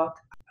in the book.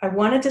 I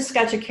wanted to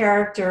sketch a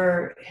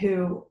character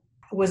who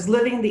was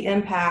living the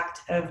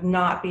impact of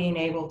not being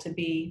able to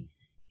be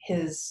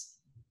his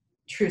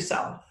true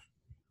self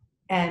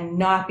and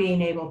not being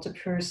able to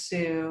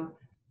pursue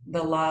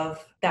the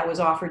love that was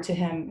offered to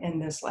him in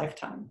this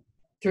lifetime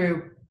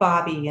through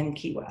Bobby in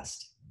Key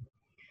West.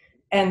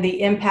 And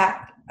the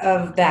impact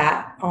of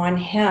that on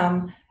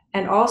him,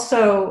 and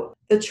also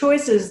the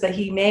choices that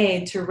he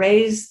made to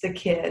raise the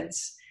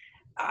kids,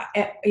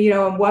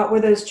 and what were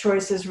those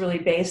choices really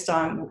based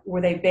on? Were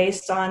they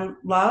based on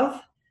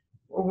love?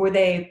 or were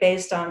they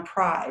based on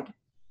pride?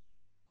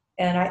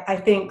 And I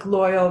think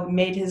Loyal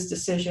made his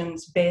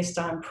decisions based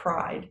on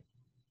pride.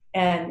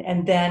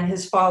 And then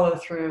his follow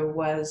through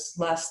was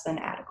less than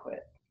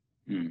adequate.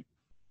 Mm.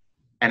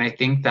 And I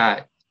think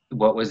that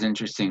what was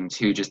interesting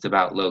too, just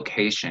about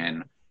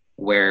location,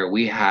 where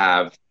we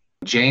have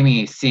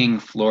Jamie seeing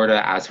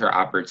Florida as her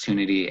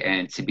opportunity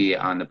and to be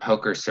on the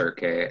poker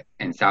circuit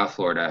in South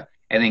Florida,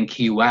 and then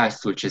Key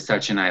West, which is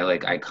such an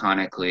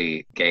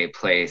iconically gay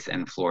place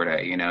in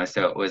Florida, you know.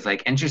 So it was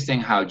like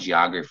interesting how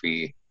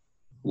geography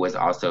was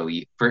also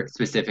for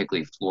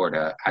specifically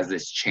Florida as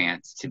this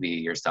chance to be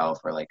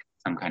yourself, or like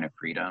some kind of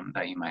freedom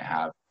that you might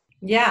have.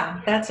 Yeah,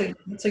 that's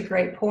a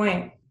great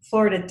point.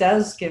 Florida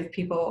does give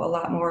people a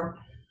lot more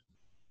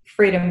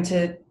freedom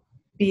to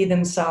be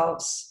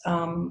themselves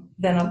than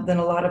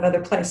a lot of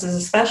other places,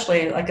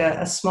 especially like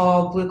a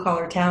small blue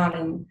collar town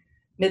in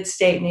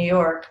mid-state New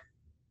York,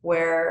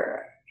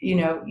 where you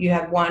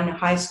have one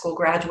high school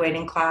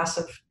graduating class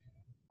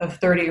of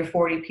 30 or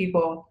 40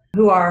 people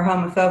who are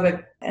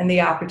homophobic, and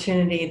the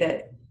opportunity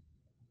that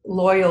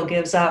Loyal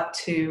gives up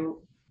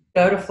to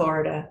go to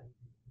Florida,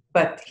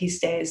 but he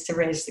stays to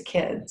raise the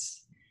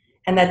kids.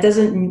 And that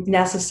doesn't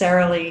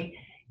necessarily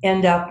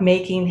end up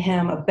making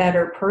him a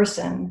better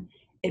person.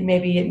 It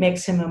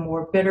makes him a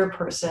more bitter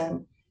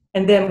person.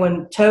 And then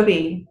when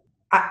Toby,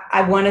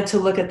 I wanted to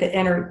look at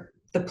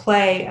the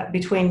play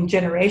between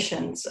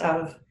generations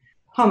of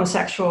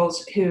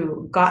homosexuals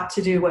who got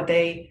to do what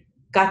they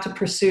got to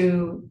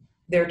pursue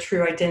their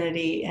true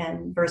identity,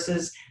 and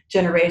versus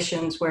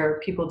generations where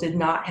people did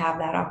not have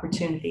that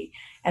opportunity,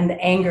 and the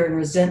anger and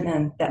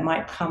resentment that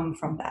might come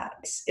from that.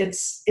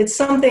 It's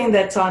something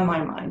that's on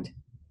my mind.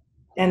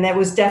 And that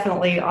was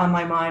definitely on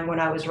my mind when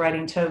I was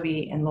writing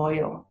Toby and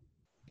Loyal.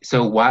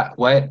 So what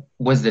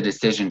was the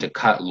decision to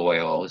cut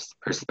Loyal's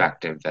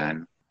perspective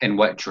then? And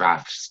what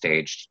draft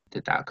stage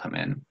did that come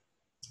in?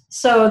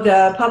 So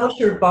the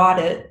publisher bought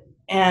it,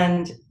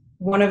 and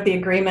one of the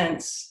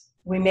agreements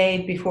we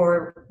made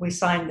before we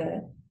signed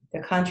the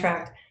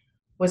contract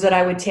was that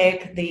I would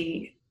take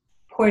the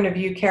point of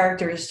view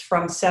characters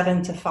from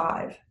 7 to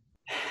 5.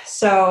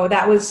 So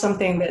that was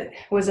something that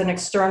was an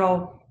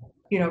external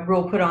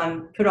rule put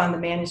on the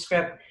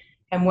manuscript.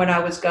 And when I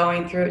was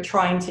going through it,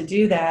 trying to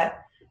do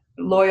that,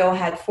 Loyal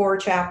had 4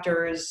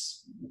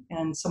 chapters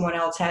and someone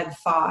else had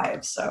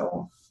 5.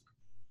 So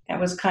it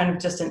was kind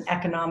of just an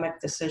economic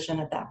decision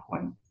at that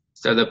point.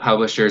 So the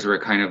publishers were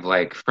kind of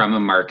like, from a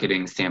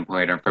marketing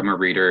standpoint or from a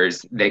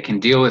reader's, they can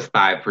deal with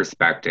 5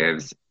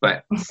 perspectives,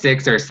 but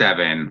 6 or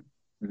 7,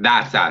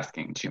 that's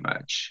asking too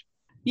much.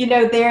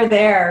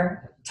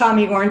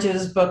 Tommy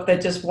Orange's book that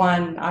just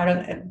won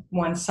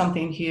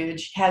something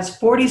huge, has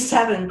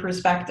 47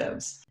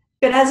 perspectives.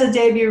 But as a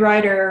debut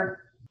writer,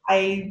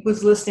 I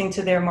was listening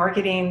to their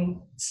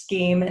marketing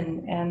scheme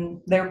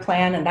and their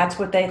plan, and that's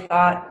what they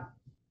thought.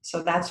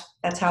 So that's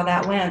how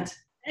that went.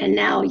 And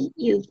now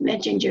you've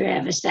mentioned you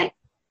have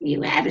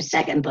a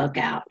second book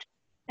out,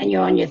 and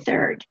you're on your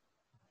third,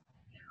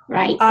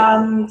 right?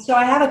 So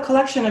I have a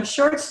collection of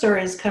short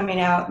stories coming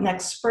out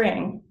next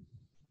spring.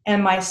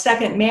 And my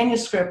second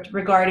manuscript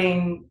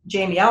regarding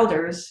Jamie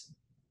Elders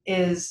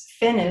is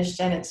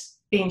finished, and it's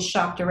being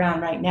shopped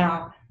around right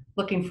now,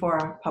 looking for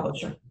a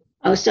publisher.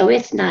 Oh, so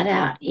it's not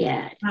out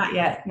yet? Not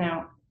yet,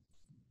 no.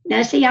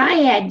 Now, see, I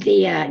had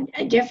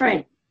a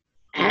different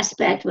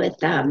aspect with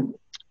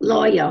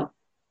Loyal.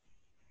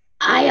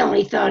 I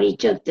only thought he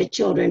took the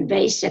children,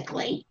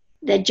 basically.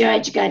 The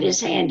judge got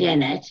his hand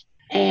in it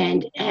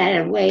and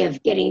had a way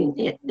of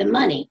getting the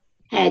money,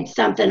 had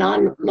something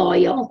on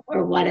Loyal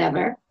or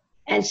whatever.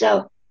 And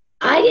so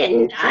I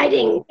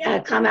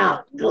didn't come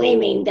out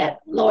gleaming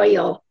that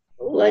Loyal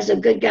was a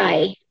good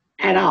guy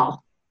at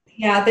all.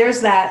 Yeah,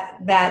 there's that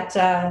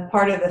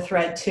part of the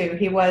thread too.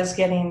 He was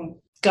getting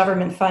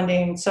government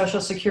funding,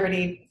 Social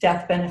Security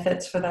death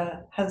benefits for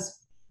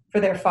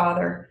their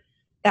father.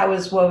 That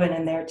was woven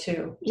in there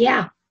too.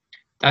 Yeah.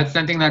 That's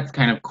something that's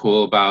kind of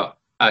cool about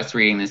us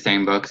reading the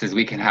same books, is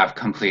we can have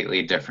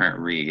completely different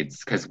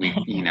reads because we,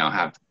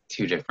 have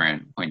 2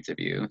 different points of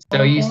view.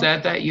 So you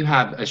said that you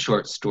have a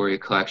short story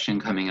collection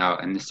coming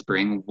out in the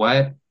spring.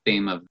 What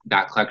theme of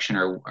that collection,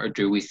 or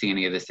do we see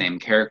any of the same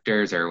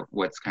characters, or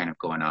what's kind of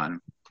going on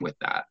with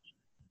that?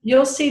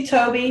 You'll see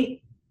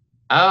Toby.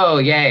 Oh,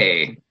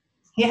 yay.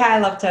 Yeah, I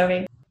love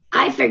Toby.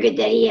 I figured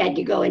that he had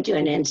to go into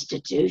an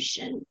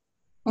institution.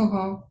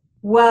 Mm-hmm.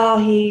 Well,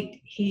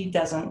 he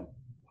doesn't,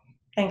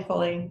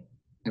 thankfully.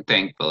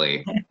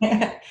 Thankfully.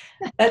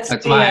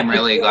 That's why I'm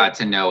really glad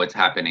to know what's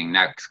happening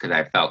next, because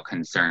I felt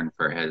concerned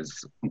for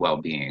his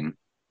well-being.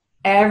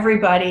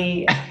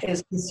 Everybody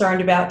is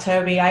concerned about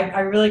Toby. I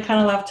really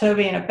kind of left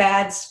Toby in a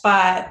bad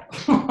spot.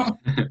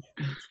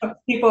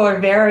 People are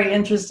very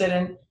interested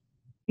in,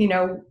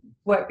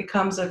 what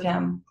becomes of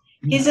him.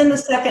 He's in the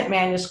second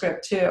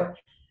manuscript too,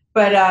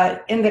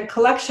 but in the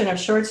collection of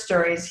short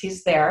stories,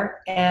 he's there,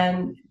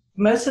 and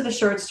most of the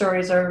short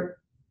stories are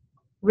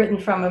written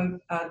from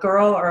a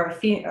girl or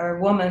a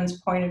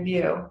woman's point of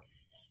view,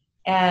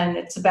 and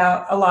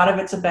a lot of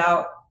it's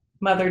about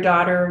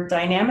mother-daughter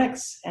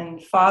dynamics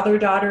and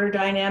father-daughter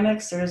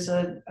dynamics. There's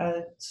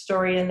a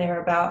story in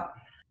there about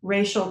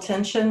racial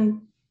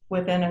tension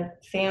within a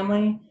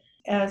family,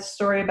 a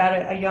story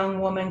about a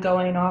young woman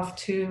going off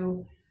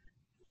to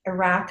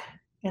Iraq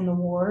in the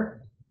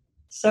war.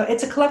 So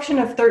it's a collection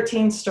of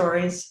 13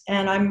 stories,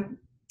 and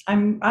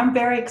I'm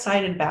very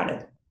excited about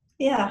it.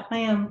 Yeah, I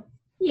am.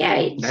 Yeah,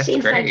 it That's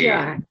seems like you great.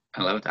 are.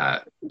 I love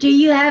that. Do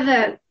you have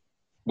a,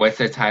 What's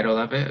the title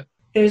of it?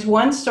 There's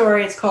one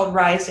story, it's called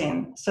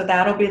Rising. So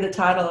that'll be the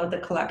title of the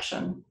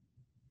collection.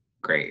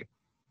 Great.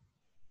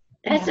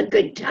 that's a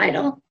good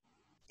title.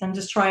 I'm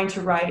just trying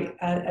to write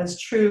as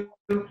true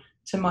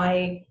to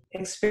my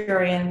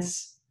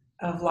experience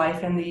of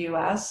life in the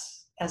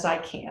US as I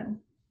can.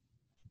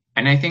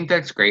 And I think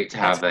that's great to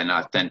have an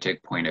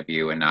authentic point of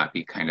view and not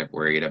be kind of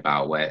worried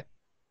about what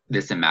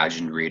this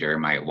imagined reader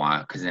might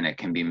want, because then it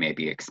can be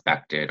maybe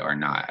expected or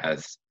not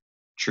as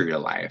true to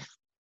life.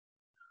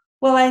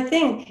 Well, I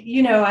think,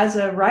 as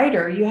a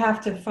writer, you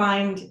have to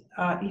find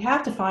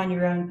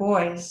your own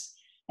voice.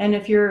 And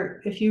if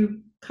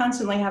you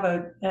constantly have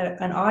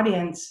an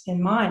audience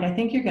in mind, I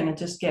think you're going to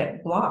just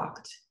get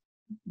blocked.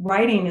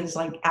 Writing is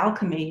like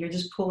alchemy. You're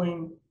just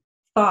pulling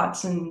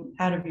thoughts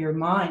out of your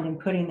mind and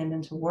putting them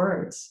into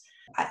words.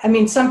 I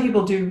mean, some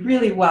people do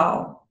really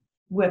well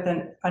with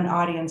an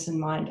audience in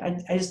mind.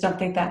 I just don't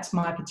think that's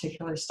my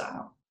particular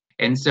style.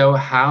 And so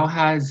how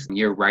has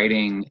your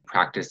writing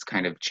practice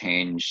kind of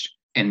changed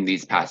in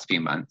these past few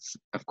months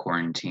of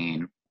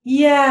quarantine?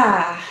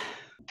 Yeah.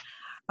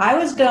 I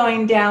was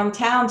going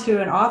downtown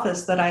to an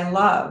office that I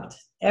loved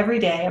every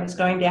day. I was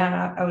going down,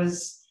 I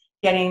was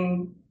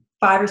getting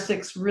 5 or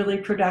 6 really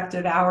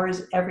productive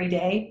hours every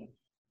day.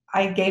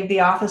 I gave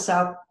the office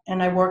up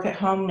and I work at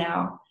home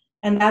now.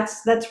 And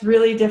that's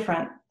really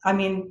different. I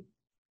mean,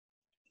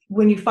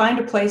 when you find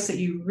a place that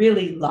you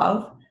really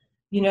love,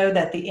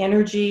 that the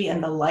energy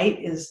and the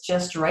light is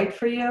just right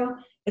for you,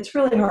 it's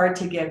really hard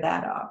to give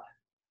that up.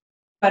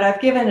 But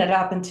I've given it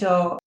up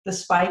until the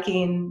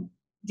spiking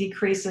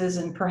decreases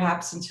and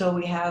perhaps until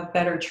we have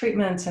better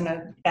treatments and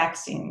a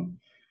vaccine.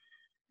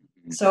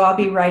 So I'll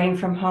be writing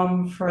from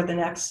home for the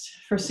next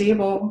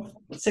foreseeable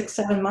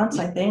 6-7 months,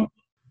 I think.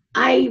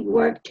 I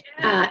worked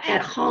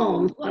at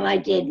home while I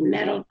did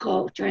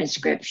medical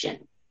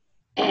transcription,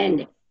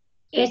 and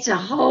it's a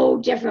whole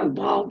different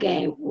ball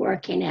game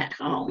working at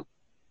home.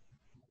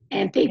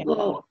 And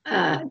people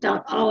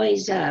don't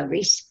always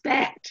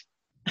respect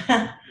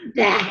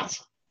that.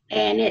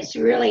 And it's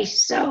really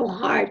so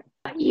hard.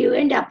 You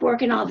end up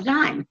working all the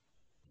time.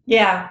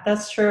 Yeah,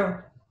 that's true.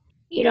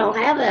 You don't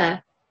have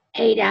a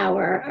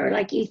 8-hour, or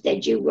like you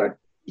said,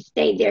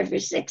 stayed there for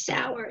 6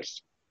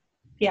 hours.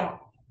 Yeah.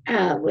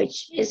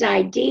 Which is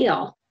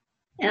ideal.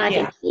 And I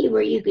can see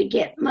where you could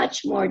get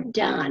much more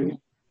done.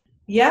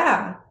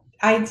 Yeah.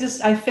 I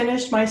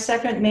finished my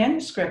second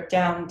manuscript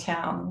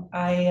downtown.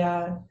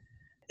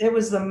 It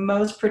was the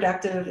most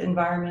productive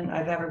environment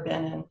I've ever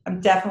been in.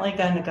 I'm definitely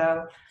going to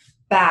go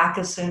back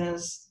as soon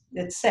as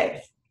it's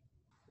safe.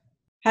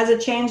 Has it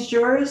changed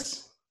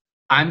yours?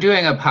 I'm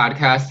doing a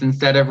podcast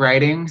instead of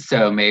writing,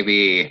 so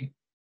maybe.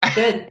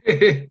 Good.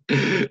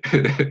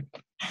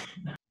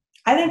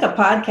 I think a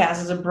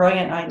podcast is a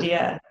brilliant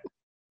idea.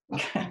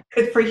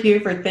 Good for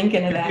you for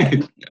thinking of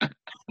that.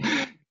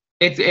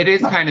 It is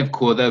kind of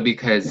cool though,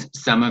 because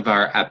some of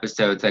our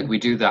episodes, like we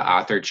do the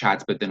author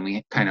chats, but then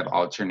we kind of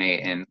alternate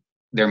and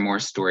they're more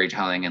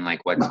storytelling and like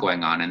what's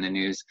going on in the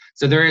news.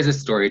 So there is a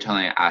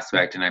storytelling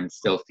aspect and I'm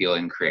still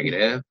feeling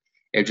creative.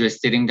 If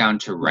just sitting down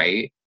to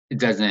write,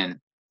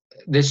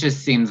 this just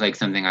seems like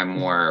something I'm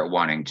more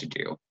wanting to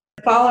do.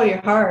 Follow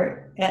your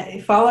heart,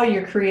 follow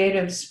your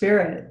creative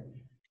spirit.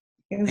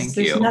 Thank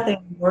There's you.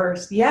 nothing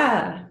worse.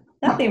 Yeah,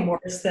 nothing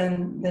worse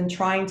than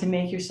trying to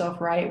make yourself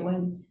right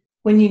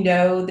when you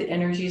know the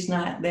energy's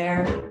not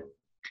there.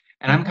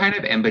 And I'm kind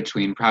of in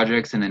between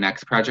projects, and the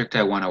next project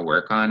I want to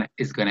work on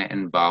is going to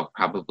involve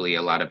probably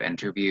a lot of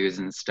interviews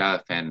and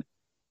stuff and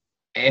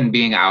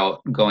being out,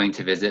 going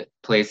to visit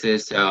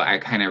places. So I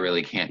kind of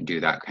really can't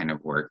do that kind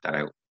of work that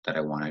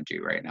I want to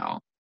do right now.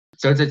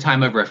 So it's a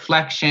time of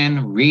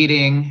reflection,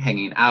 reading,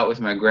 hanging out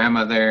with my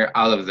grandmother,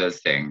 all of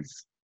those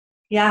things.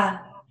 Yeah.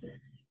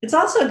 It's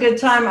also a good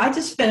time. I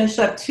just finished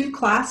up 2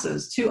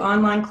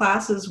 online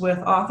classes with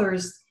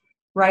authors,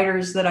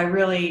 writers that I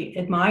really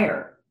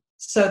admire.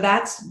 So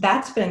that's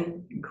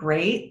been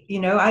great.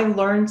 I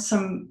learned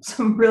some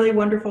really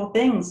wonderful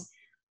things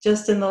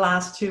just in the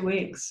last 2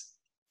 weeks.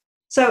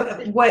 So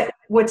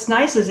what's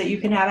nice is that you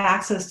can have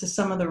access to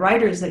some of the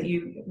writers that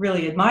you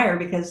really admire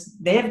because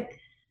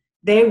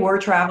they were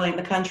traveling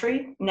the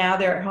country. Now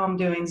they're at home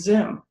doing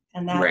Zoom,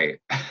 and that's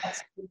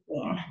a good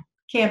thing.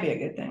 Can be a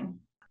good thing.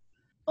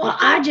 Well,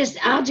 I'll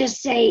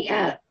just say,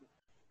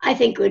 I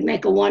think it would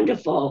make a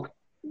wonderful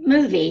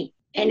movie,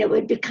 and it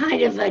would be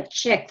kind of a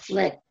chick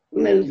flick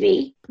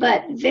movie,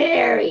 but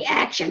very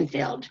action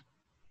filled.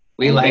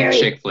 We like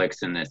chick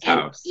flicks in this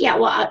house. Yeah,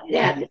 well,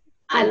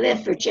 I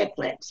live for chick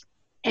flicks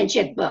and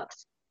chick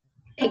books,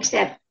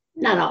 except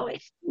not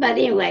always. But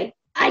anyway,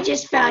 I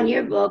just found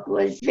your book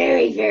was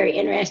very, very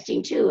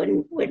interesting too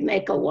and would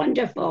make a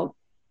wonderful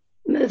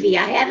movie.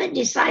 I haven't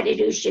decided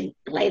who should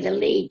play the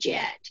lead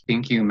yet. I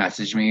think you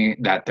messaged me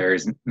that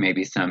there's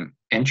maybe some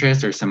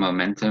interest or some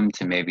momentum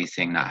to maybe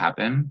seeing that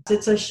happen.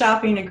 It's a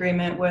shopping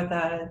agreement with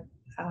a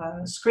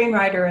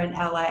screenwriter in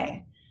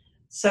LA.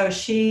 So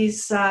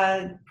she's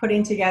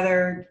putting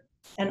together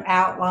an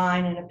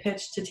outline and a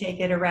pitch to take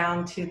it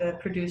around to the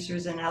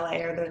producers in LA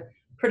or the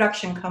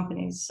production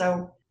companies.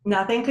 So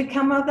nothing could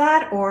come of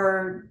that,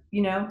 or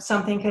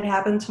something could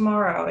happen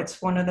tomorrow.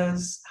 It's one of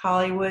those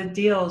Hollywood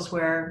deals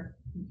where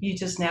you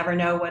just never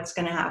know what's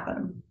going to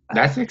happen.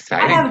 That's I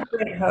exciting. have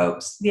great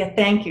hopes. Yeah,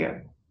 thank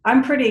you.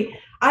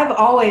 I've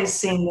always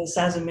seen this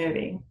as a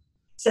movie.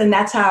 And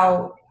that's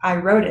how I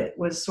wrote it,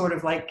 was sort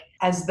of like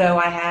as though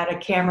I had a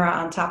camera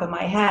on top of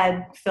my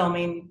head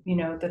filming,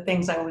 the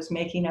things I was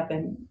making up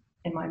in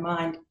my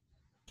mind.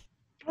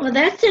 Well,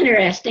 that's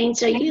interesting.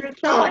 So you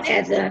saw it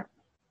as a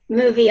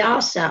movie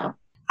also.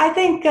 I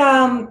think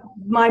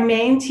my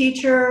main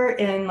teacher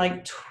in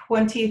like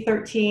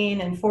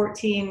 2013 and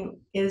 14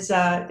 is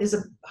a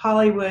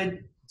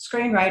Hollywood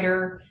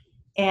screenwriter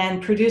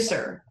and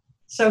producer.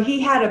 So he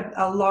had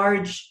a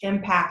large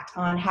impact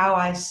on how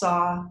I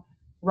saw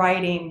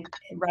writing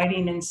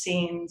in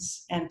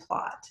scenes and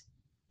plot.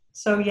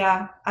 So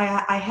yeah,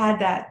 I had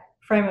that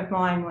frame of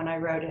mind when I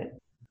wrote it.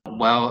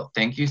 Well,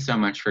 thank you so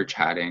much for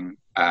chatting.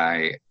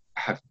 I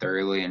have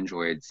thoroughly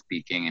enjoyed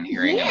speaking and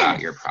hearing about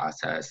your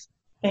process.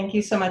 Thank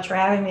you so much for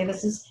having me.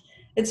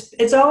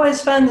 It's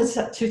always fun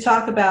to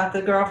talk about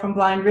the Girl from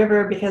Blind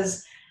River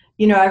because,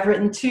 I've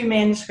written 2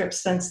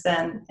 manuscripts since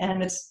then,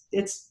 and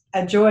it's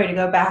a joy to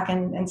go back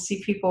and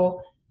see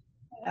people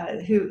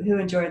who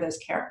enjoy those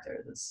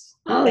characters.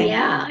 Oh,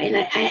 yeah.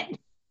 And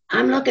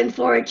I'm looking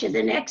forward to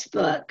the next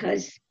book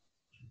because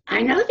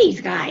I know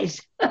these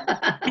guys.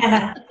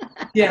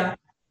 Yeah.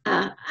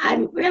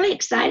 I'm really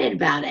excited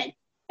about it.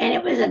 And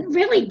it was a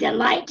really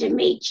delight to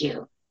meet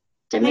you,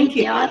 to Thank meet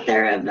you. the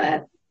author of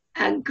a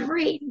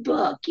great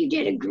book. You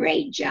did a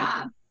great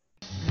job.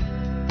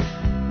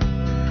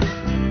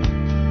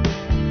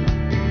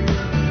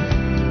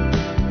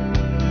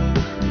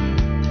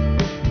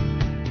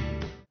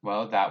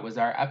 Well, that was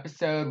our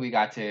episode. We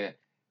got to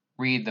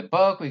read the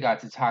book. We got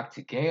to talk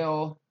to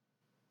Gale.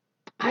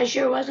 I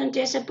sure wasn't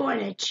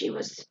disappointed. She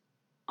was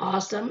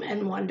awesome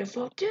and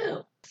wonderful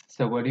too.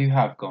 So what do you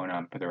have going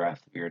on for the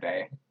rest of your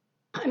day?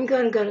 I'm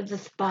going to go to the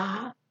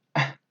spa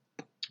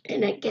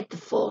and get the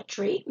full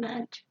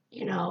treatment,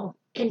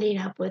 ending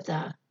up with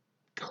a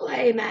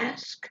clay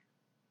mask.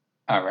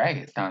 All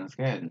right, sounds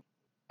good.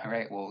 All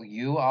right, well,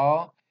 you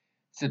all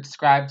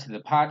subscribe to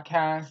the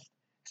podcast,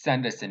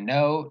 send us a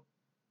note,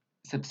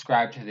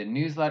 subscribe to the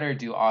newsletter,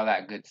 do all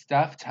that good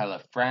stuff. Tell a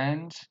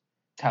friend,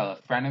 tell a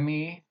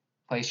frenemy,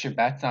 place your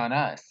bets on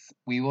us.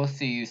 We will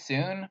see you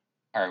soon,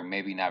 or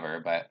maybe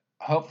never, but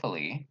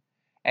hopefully,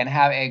 and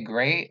have a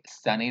great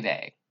sunny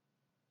day.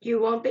 You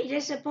won't be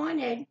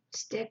disappointed.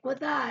 Stick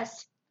with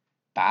us.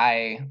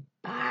 Bye.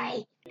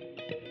 Bye.